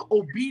times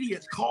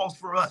obedience calls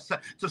for us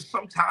to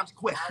sometimes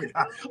question.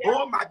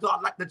 Oh my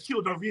God, like the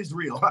children of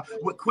Israel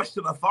would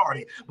question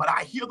authority. But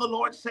I hear the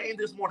Lord saying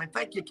this morning,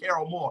 thank you,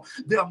 Carol Moore.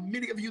 There are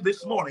many of you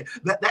this morning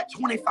that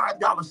 $25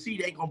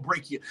 seed ain't gonna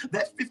break you.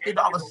 That $50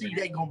 seed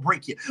ain't gonna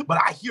break you.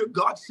 But I hear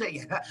God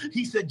saying,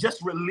 he said,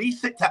 just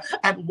release it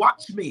and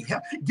watch me.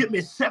 Give me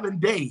 7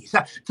 days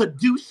to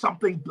do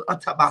something,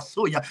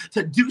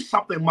 to do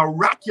something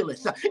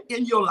miraculous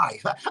in your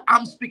life.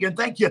 I'm speaking,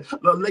 thank you,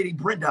 Lady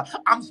Brenda.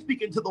 I'm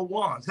speaking to the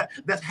ones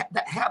that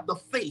have the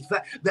faith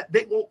that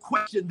they won't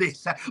question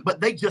this, but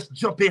they just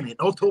jump in it.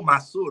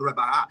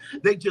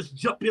 They just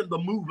jump in the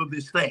move of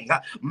this thing.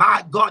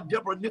 My God,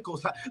 Deborah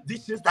Nichols,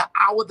 this is the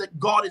hour that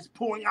God is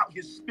pouring out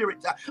his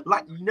spirit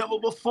like never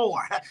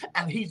before,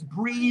 and he's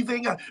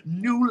breathing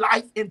new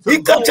life into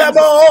those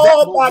that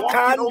will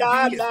walk in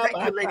obedience.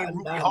 Thank you, Lady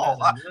Ruby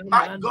Hall.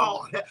 My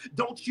God,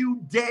 don't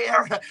you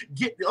dare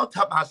get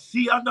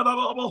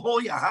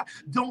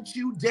don't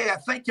you dare.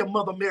 Thank you,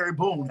 Mother Mary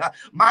Boone.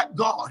 My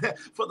God,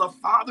 for the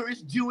Father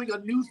is doing a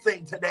new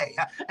thing today.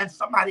 And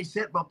somebody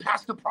said, but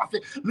Pastor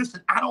Prophet,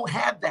 listen, I don't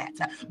have that.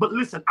 But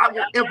listen, I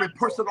want every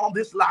person on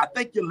this line.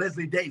 Thank you,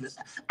 Leslie Davis.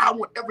 I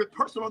want every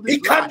person on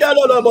this line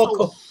to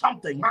sow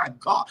something. My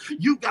God,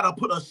 you got to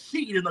put a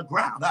seed in the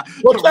ground to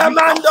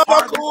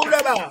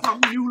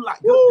from new life.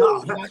 Good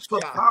God,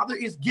 for Father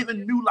is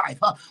giving new life.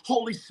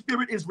 Holy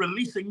Spirit is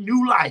releasing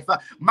new life.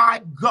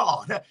 My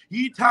God,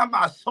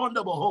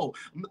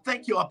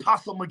 thank you,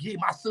 Apostle McGee,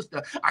 my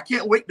sister. I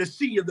can't wait to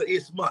see you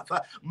this month.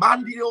 But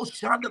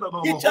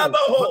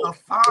the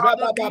Father,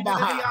 let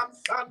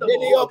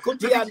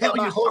me tell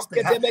you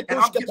something, and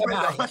I'm getting ready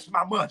to hush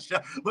my mush.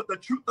 But the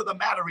truth of the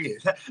matter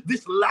is,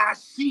 this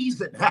last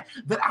season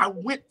that I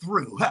went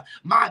through,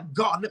 my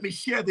God, let me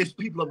share this,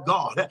 people of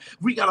God.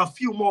 We got a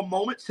few more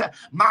moments.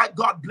 My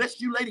God,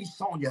 bless you, Lady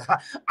Sonia.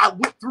 I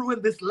went through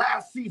in this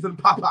last season,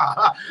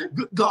 Papa.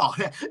 Good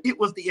God, it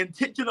was the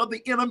intention of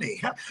the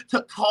enemy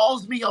to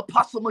cause me,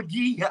 Apostle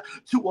McGee,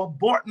 to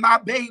abort my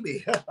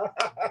baby.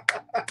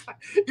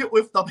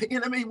 If the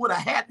enemy would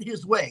have had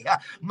his way,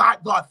 my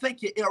God,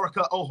 thank you,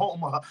 Erica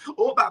Ohoma.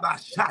 Oh, Baba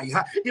Shai.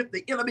 If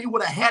the enemy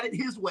would have had it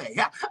his way,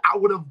 I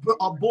would have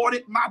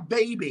aborted my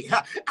baby.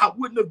 I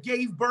wouldn't have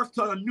gave birth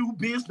to a new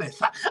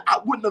business. I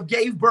wouldn't have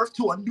gave birth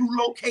to a new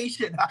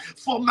location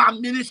for my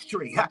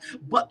ministry.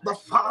 But the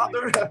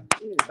Father,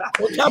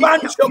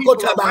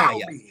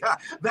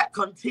 that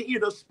continue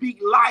to speak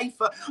life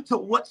to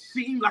what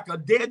seemed like a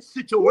dead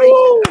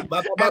situation.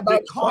 And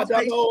because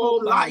they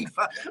spoke life,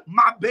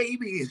 my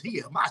baby is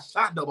here. My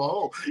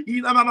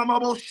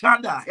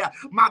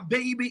my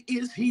baby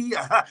is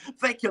here.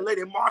 Thank you,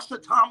 Lady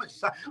Marsha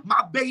Thomas.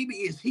 My baby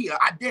is here.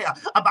 I dare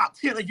about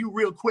 10 of you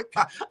real quick.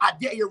 I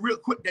dare you real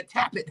quick to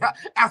tap it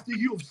after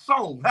you've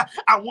sown.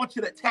 I want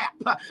you to tap.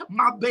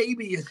 My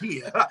baby is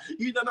here.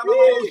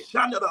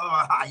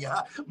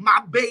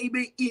 My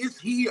baby is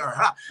here.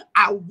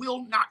 I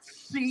will not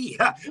see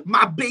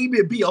my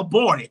baby be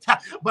aborted,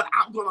 but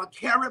I'm going to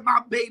carry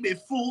my baby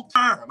full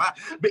term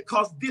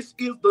because this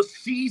is the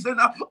season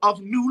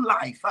of new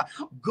life.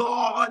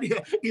 God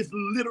is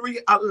literally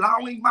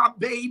allowing my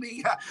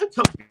baby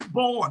to be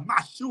born.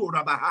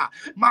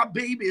 My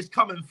baby is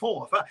coming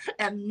forth,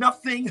 and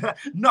nothing's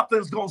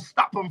going to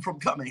stop him from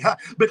coming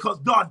because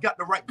God got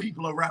the right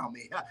people around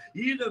me.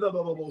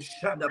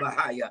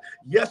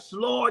 Yes,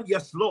 Lord.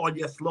 Yes, Lord.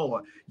 Yes,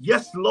 Lord.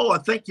 Yes,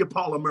 Lord. Thank you,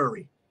 Paula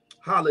Murray.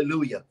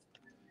 Hallelujah.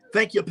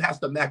 Thank you,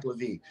 Pastor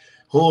McLevee.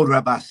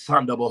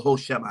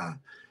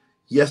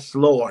 Yes,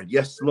 Lord.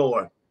 Yes,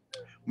 Lord.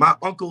 My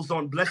uncle's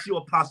on. Bless you,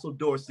 Apostle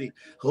Dorsey.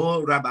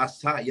 Oh, Rabbi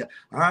Saya.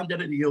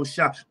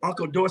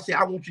 Uncle Dorsey,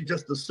 I want you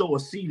just to sow a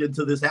seed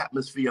into this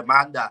atmosphere.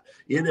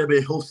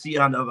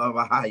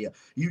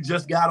 You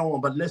just got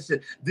on, but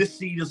listen, this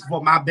seed is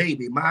for my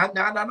baby.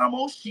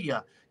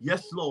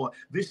 Yes, Lord.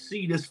 This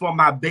seed is for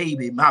my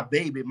baby, my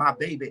baby, my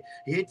baby.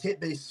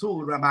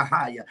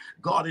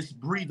 God is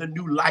breathing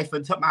new life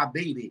into my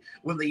baby.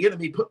 When the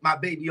enemy put my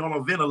baby on a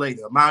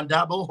ventilator,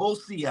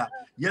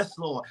 yes,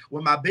 Lord.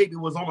 When my baby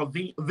was on a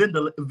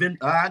ventilator,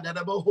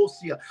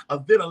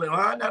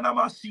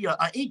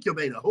 an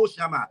incubator.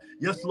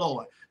 Yes,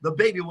 Lord. The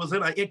baby was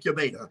in an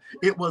incubator.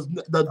 It was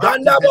the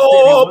doctor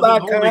said it wasn't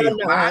going to live.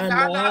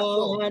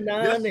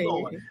 Yes,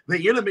 Lord.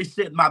 The enemy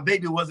said my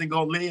baby wasn't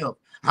going to live.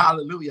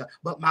 Hallelujah.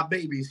 But my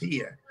baby's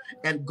here.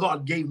 And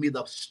God gave me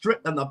the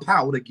strength and the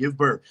power to give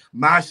birth.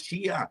 My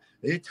Shia.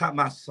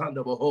 My son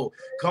of a hole.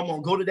 Come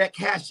on, go to that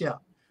Cash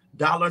App.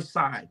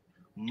 $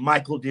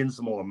 Michael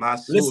Dinsmore. My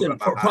listen,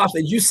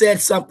 Prophet, you said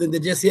something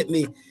that just hit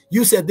me.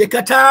 You said that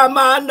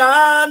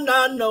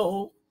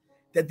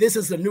this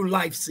is a new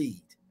life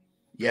seed.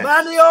 Yes.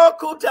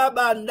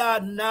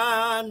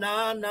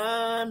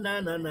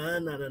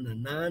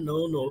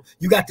 No.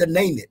 You got to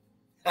name it.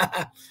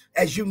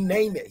 As you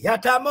name it.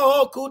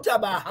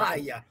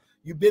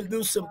 You've been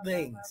through some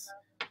things,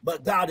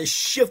 but God is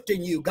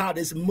shifting you. God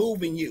is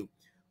moving you.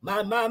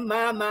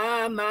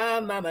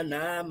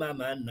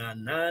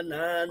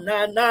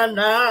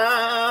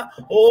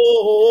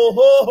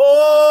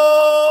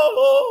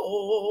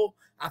 Oh.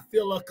 I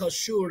feel a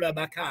kashura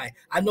bakai.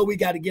 I know we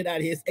got to get out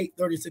of here. It's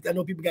 8:36. I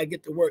know people got to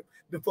get to work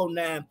before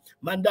 9.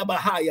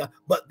 Mandabahaya.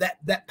 But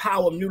that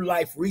power of new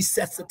life,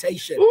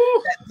 resuscitation,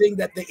 that thing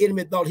that the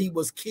enemy thought he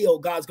was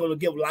killed, God's going to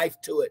give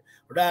life to it.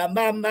 No.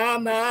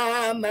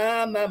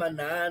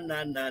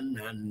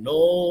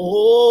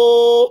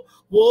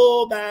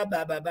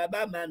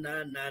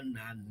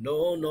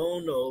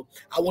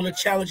 I want to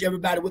challenge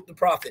everybody with the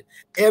prophet.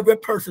 Every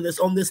person that's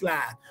on this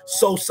live,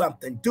 sow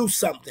something, do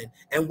something,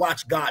 and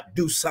watch God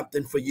do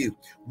something for you.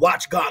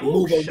 Watch God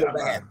move on your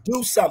behalf.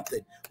 Do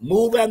something.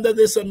 Move under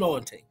this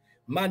anointing.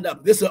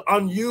 This is an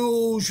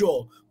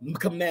unusual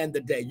command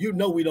today. You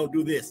know we don't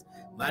do this.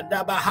 But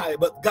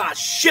God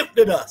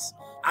shifted us.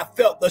 I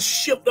felt the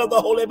shift of the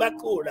Holy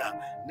Bakura.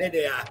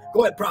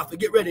 Go ahead, prophet.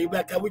 Get ready. We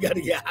got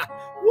to get.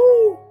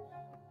 Woo.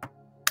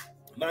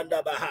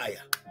 Manda Bahaya.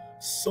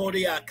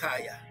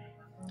 Sodiakaya.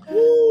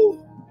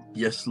 Woo.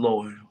 Yes,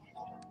 Lord.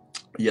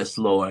 Yes,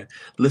 Lord.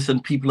 Listen,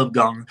 people of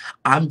God,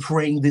 I'm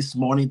praying this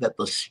morning that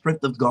the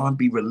strength of God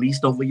be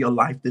released over your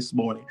life this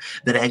morning.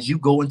 That as you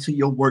go into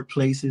your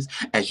workplaces,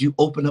 as you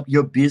open up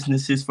your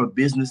businesses for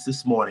business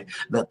this morning,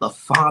 that the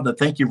Father,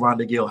 thank you,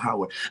 Rhonda Gail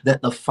Howard,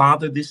 that the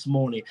Father this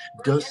morning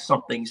does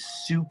something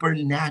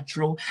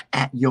supernatural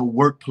at your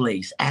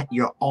workplace, at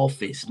your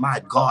office.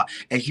 My God,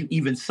 as you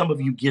even, some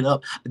of you get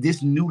up,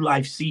 this new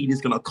life seed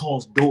is going to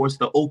cause doors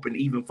to open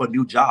even for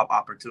new job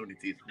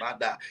opportunities.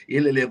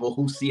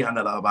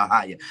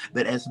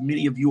 That as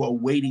many of you are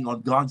waiting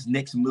on God's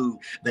next move,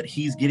 that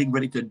he's getting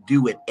ready to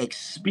do it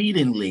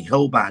expediently.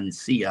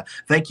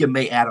 Thank you,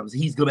 May Adams.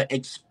 He's going to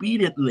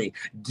expediently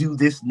do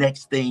this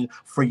next thing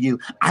for you.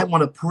 I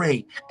want to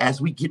pray as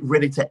we get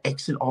ready to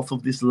exit off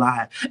of this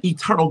live.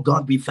 Eternal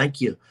God, we thank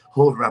you.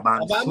 We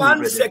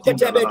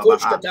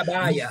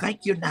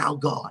thank you now,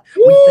 God.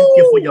 We thank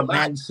you for your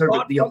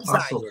manservant, the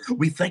apostle.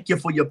 We thank you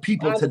for your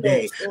people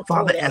today.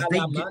 Father, as they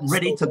get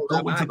ready to go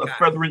into the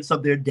furtherance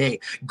of their day,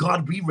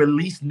 God, we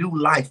release new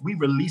life. We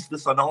release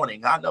this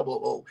anointing.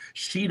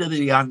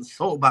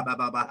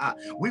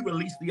 We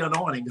release the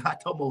anointing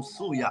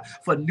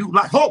for new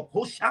life. God,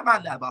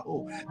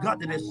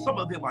 that as some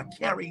of them are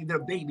carrying their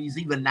babies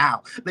even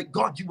now, that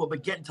God, you will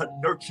begin to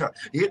nurture.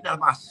 You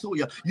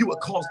will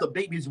cause the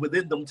babies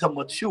within them to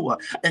mature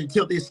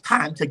until it's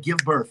time to give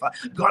birth.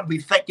 God, we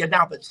thank you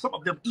now that some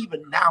of them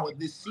even now in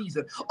this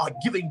season are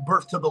giving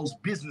birth to those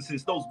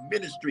businesses, those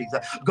ministries.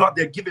 God,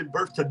 they're giving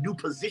birth to new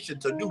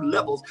positions, to new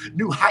levels,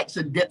 new heights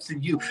and depths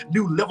in you,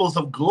 new levels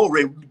of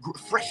glory.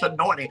 Fresh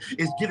anointing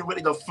is getting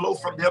ready to flow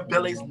from their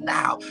bellies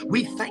now.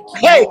 We thank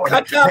you, Lord,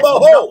 that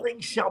nothing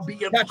shall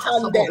be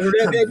impossible to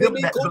them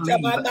that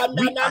believe.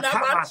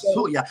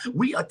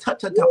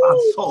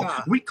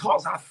 We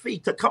cause our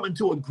faith to come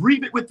into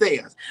agreement with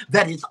theirs,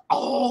 that it's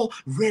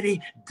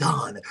already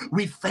done.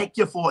 We thank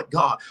you for it,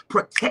 God.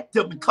 Protect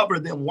them and cover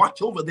them.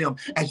 Watch over them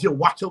as you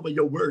watch over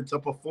your word to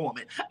perform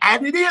it.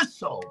 And it is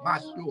so,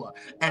 Mashua,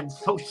 and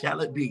so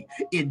shall it be.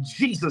 In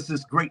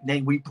Jesus' great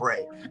name we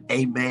pray.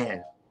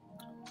 Amen.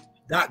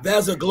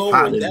 There's a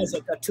glory. There's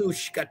a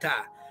katush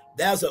kata.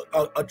 There's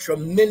a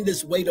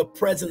tremendous weight of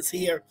presence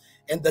here,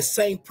 and the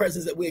same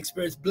presence that we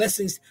experience.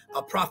 Blessings,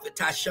 Prophet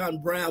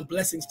Tyshawn Brown.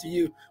 Blessings to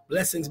you.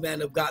 Blessings,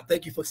 man of God.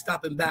 Thank you for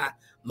stopping by.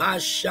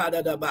 But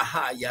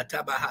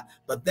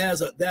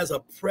there's a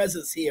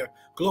presence here.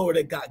 Glory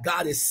to God.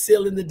 God is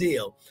sealing the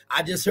deal.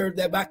 I just heard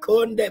that by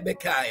Konde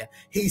Micaiah.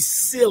 He's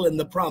sealing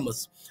the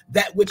promise.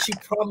 That which he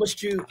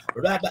promised you,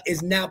 Rabbi,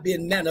 is now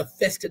being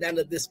manifested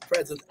under this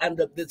presence,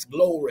 under this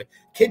glory.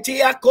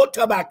 Kitia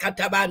kotaba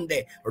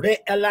katabande, re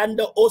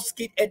elando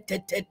oskit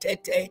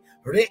etetete,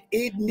 re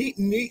idni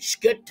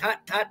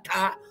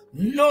nishketatata,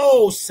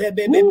 no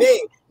sebebebe,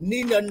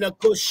 nina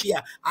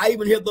nakoshia. I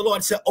even hear the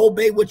Lord say,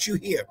 obey what you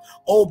hear.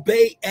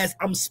 Obey as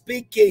I'm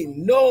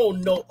speaking. No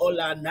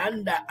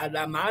olananda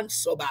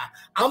alamansoba.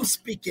 I'm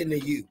speaking to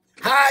you.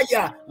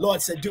 Hiya,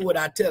 Lord said, do what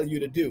I tell you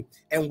to do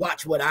and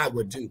watch what I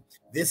would do.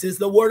 This is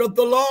the word of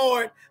the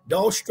Lord.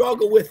 Don't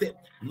struggle with it.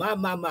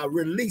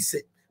 Release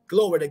it.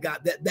 Glory to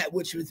God. That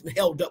which was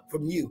held up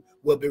from you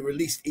will be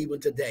released even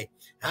today.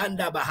 I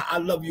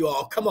love you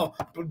all. Come on.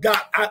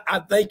 God,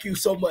 I thank you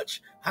so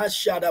much.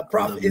 Hashada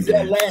Prophet. Is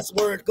that last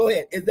word? Go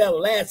ahead. Is that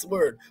last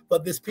word for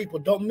this people?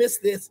 Don't miss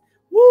this.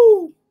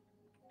 Woo.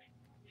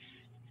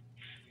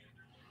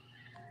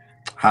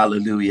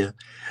 Hallelujah.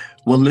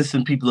 Well,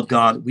 listen, people of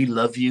God, we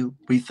love you.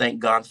 We thank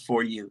God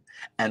for you.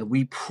 And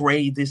we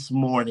pray this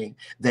morning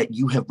that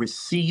you have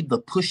received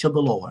the push of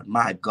the Lord.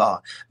 My God,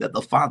 that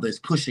the Father is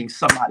pushing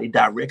somebody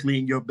directly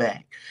in your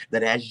back.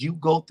 That as you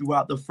go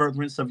throughout the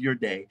furtherance of your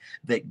day,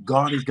 that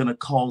God is going to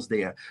cause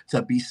there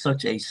to be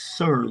such a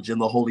surge in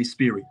the Holy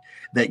Spirit.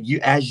 That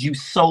you, as you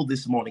sow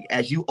this morning,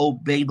 as you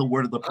obey the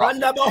word of the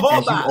prophet,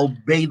 as you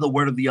obey the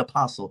word of the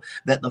apostle,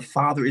 that the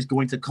Father is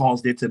going to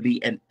cause there to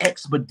be an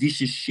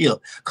expeditious shift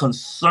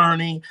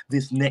concerning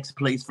this next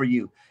place for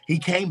you. He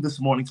came this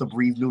morning to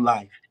breathe new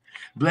life.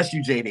 Bless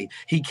you, JD.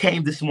 He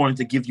came this morning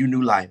to give you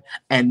new life.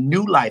 And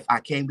new life, I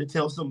came to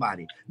tell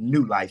somebody,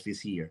 new life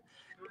is here.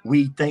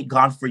 We thank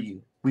God for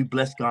you. We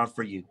bless God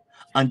for you.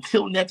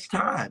 Until next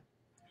time,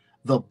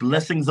 the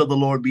blessings of the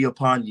Lord be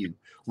upon you.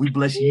 We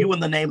bless you in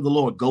the name of the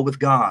Lord. Go with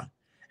God,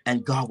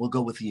 and God will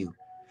go with you.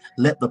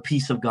 Let the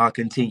peace of God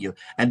continue.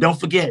 And don't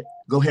forget,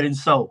 go ahead and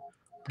sow.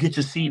 Get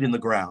your seed in the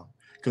ground,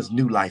 because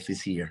new life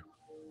is here.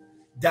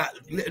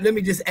 Let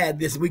me just add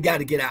this. We got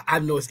to get out. I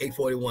know it's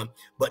 8:41,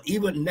 but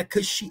even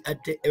as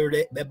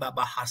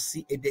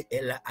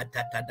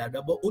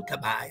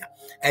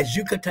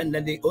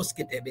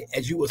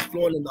you was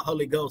flowing in the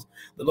Holy Ghost,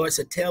 the Lord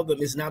said, tell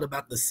them it's not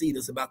about the seed,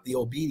 it's about the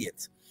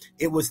obedience.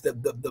 It was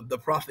the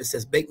prophet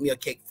says, bake me a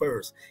cake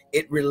first.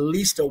 It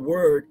released a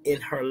word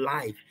in her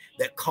life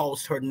that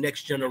caused her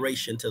next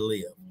generation to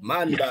live.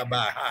 Manda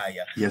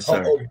bahaya. Yes, sir.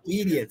 Her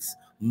obedience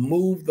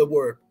moved the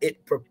word.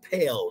 It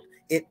propelled.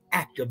 It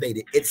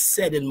activated, it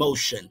set in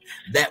motion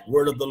that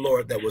word of the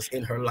Lord that was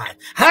in her life.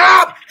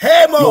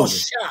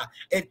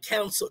 It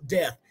canceled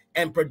death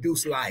and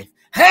produced life.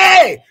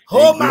 Hey,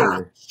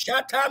 Homa,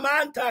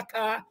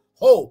 Shatamantaka,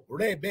 Ho,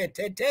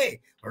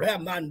 Rebetete,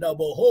 Ramanda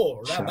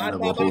Boho,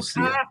 Rabanda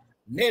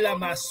Nela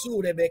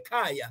Masure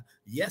Bekaya.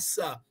 Yes,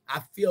 sir.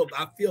 I feel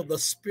the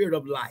spirit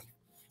of life.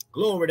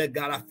 Glory to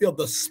God. I feel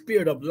the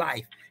spirit of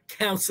life,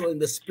 counseling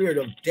the spirit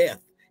of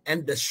death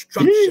and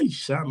destruction.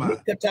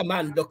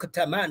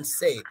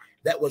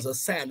 That was a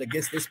sign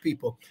against this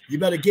people. You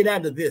better get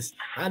under this.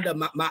 Under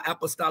my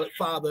apostolic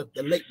father,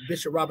 the late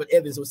Bishop Robert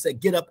Evans, would say,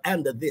 get up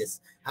under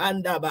this.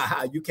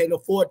 You can't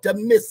afford to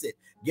miss it.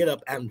 Get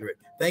up under it.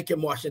 Thank you,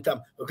 Martian Time.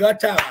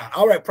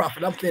 All right,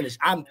 Prophet, I'm finished.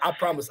 I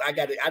promise I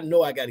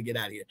know I got to get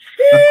out of here.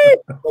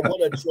 But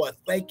what a joy.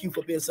 Thank you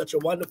for being such a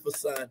wonderful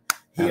son.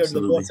 Hearing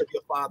the voice of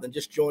your father and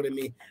just joining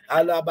me.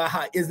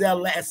 Is there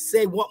last?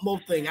 Say one more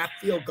thing. I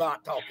feel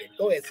God talking.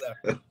 Go ahead, sir.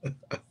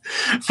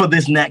 For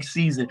this next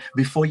season,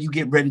 before you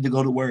get ready to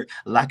go to work,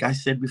 like I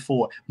said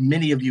before,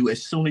 many of you,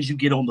 as soon as you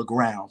get on the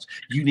grounds,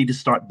 you need to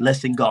start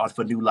blessing God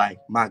for new life.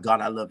 My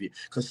God, I love you.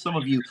 Because some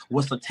of you,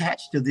 what's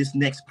attached to this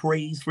next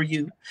praise for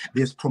you,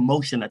 there's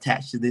promotion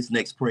attached to this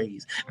next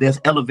praise. There's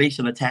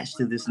elevation attached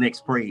to this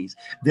next praise.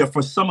 There,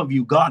 for some of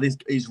you, God is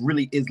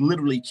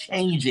literally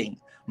changing.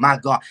 My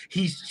God,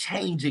 he's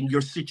changing your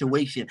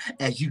situation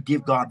as you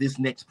give God this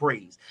next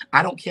praise.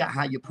 I don't care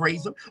how you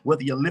praise him,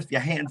 whether you lift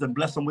your hands and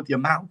bless him with your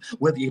mouth,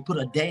 whether you put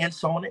a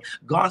dance on it.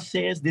 God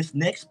says this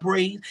next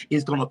praise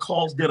is going to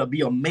cause there to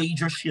be a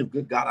major shift.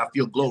 Good God, I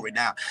feel glory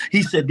now.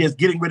 He said there's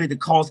getting ready to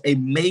cause a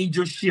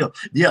major shift.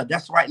 Yeah,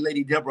 that's right,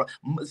 Lady Deborah.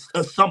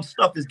 Some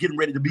stuff is getting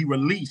ready to be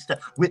released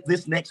with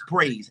this next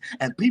praise.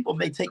 And people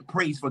may take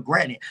praise for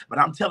granted, but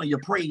I'm telling you,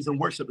 praise and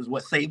worship is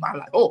what saved my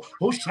life. Oh,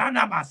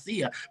 Hoshana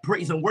Masia.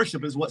 Praise and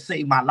worship is what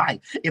saved my life.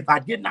 If I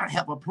did not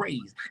have a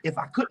praise, if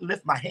I couldn't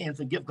lift my hands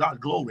and give God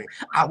glory,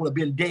 I would have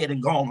been dead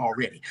and gone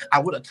already. I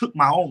would have took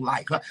my own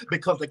life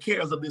because the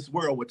cares of this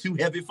world were too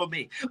heavy for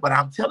me. But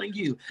I'm telling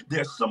you,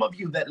 there's some of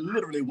you that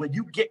literally, when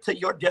you get to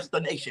your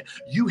destination,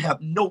 you have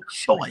no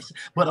choice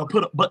but to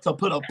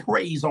put a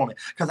praise on it.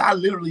 Because I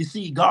literally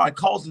see God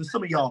causing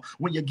some of y'all,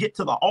 when you get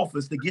to the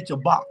office, to get your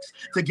box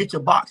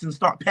and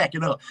start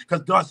packing up.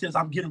 Because God says,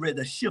 I'm getting ready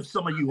to shift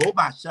some of you. Oh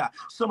my shot.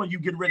 Some of you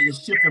getting ready to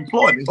shift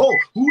employment. Oh,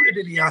 who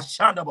did he?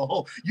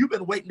 You've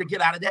been waiting to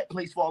get out of that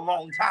place for a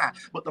long time.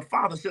 But the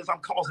Father says, I'm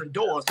causing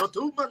doors. So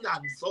the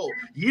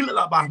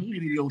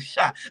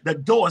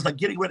doors are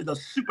getting ready to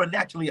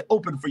supernaturally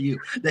open for you,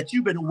 that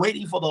you've been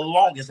waiting for the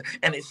longest,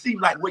 and it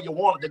seemed like where you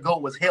wanted to go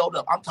was held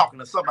up. I'm talking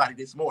to somebody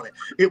this morning.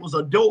 It was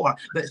a door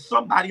that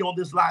somebody on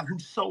this line who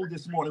sold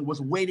this morning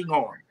was waiting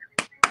on.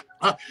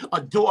 A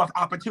door of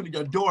opportunity,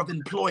 a door of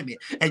employment,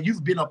 and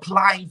you've been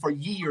applying for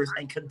years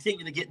and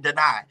continue to get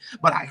denied.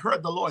 But I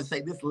heard the Lord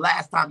say, this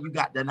last time you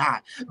got denied,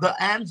 the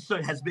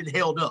answer has been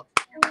held up.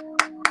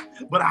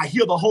 But I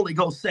hear the Holy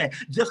Ghost say,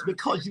 just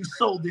because you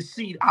sowed this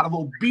seed out of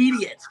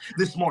obedience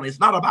this morning, it's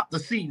not about the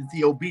seed, it's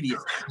the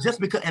obedience. Just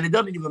because, and it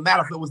doesn't even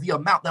matter if it was the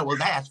amount that was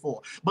asked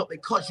for, but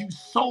because you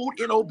sowed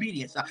in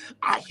obedience,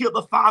 I hear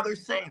the Father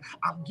saying,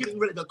 I'm getting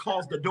ready to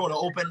cause the door to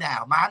open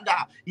now.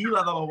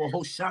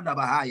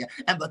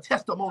 And the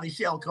testimony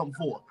shall come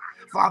forth.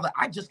 Father,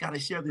 I just got to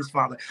share this,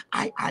 Father.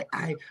 I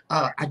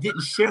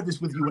didn't share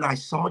this with you when I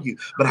saw you,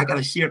 but I got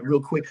to share it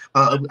real quick.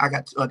 I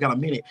got a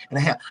minute and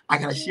a half. I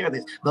got to share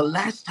this. The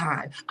last time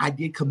I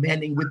did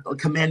commanding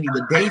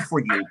the day for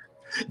you,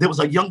 there was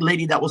a young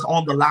lady that was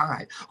on the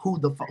line who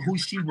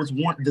she was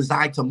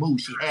desired to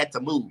move. She had to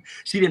move.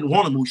 She didn't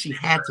want to move. She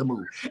had to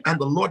move. And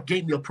the Lord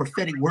gave me a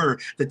prophetic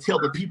word to tell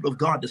the people of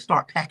God to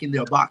start packing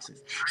their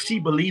boxes. She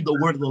believed the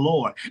word of the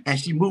Lord, and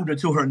she moved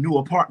into her new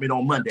apartment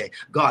on Monday.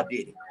 God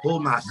did it. Oh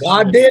my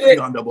God did it.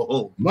 God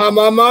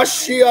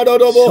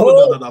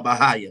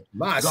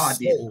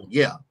did it.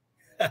 Yeah.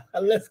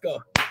 Let's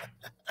go.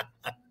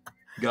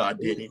 God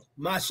did it.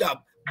 My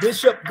shop.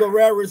 Bishop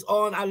Guerrero is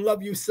on. I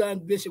love you, son.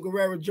 Bishop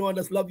Guerrero joined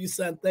us. Love you,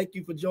 son. Thank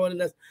you for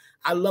joining us.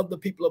 I love the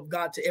people of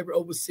God, to every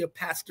overseer,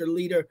 pastor,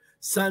 leader,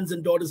 sons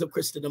and daughters of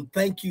Christendom.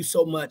 Thank you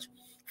so much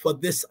for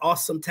this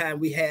awesome time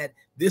we had.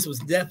 This was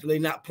definitely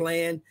not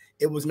planned.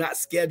 It was not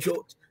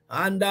scheduled.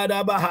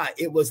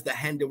 It was the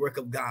handiwork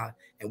of God.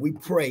 And we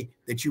pray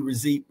that you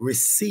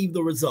receive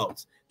the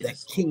results that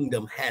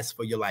kingdom has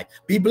for your life.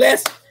 Be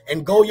blessed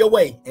and go your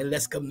way, and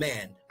let's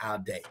command our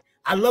day.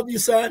 I love you,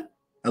 son.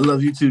 I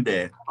love you too,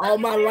 Dad. All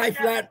my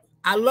lifeline.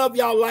 I love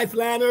y'all,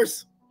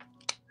 lifeliners.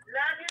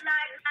 Love you,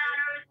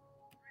 lifeliners.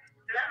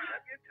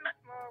 Love you too,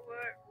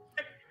 Smallwood.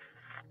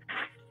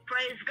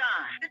 Praise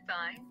God. Good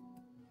time.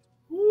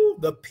 Woo,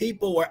 the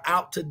people were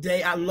out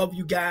today. I love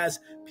you guys.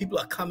 People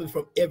are coming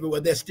from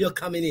everywhere. They're still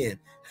coming in.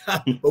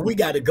 But we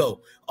got to go.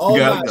 Oh,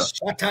 my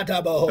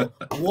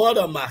what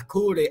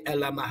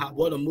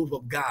a move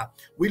of God.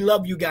 We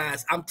love you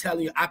guys. I'm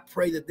telling you, I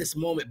pray that this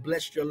moment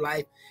blessed your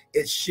life.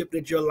 It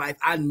shifted your life.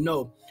 I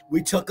know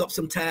we took up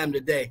some time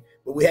today,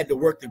 but we had to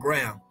work the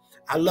ground.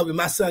 I love you.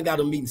 My son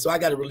got a meeting, so I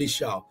got to release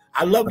y'all.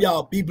 I love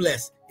y'all. Be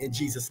blessed in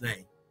Jesus'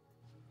 name.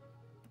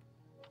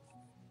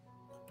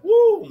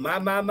 Woo,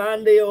 my,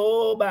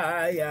 oh,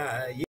 bye.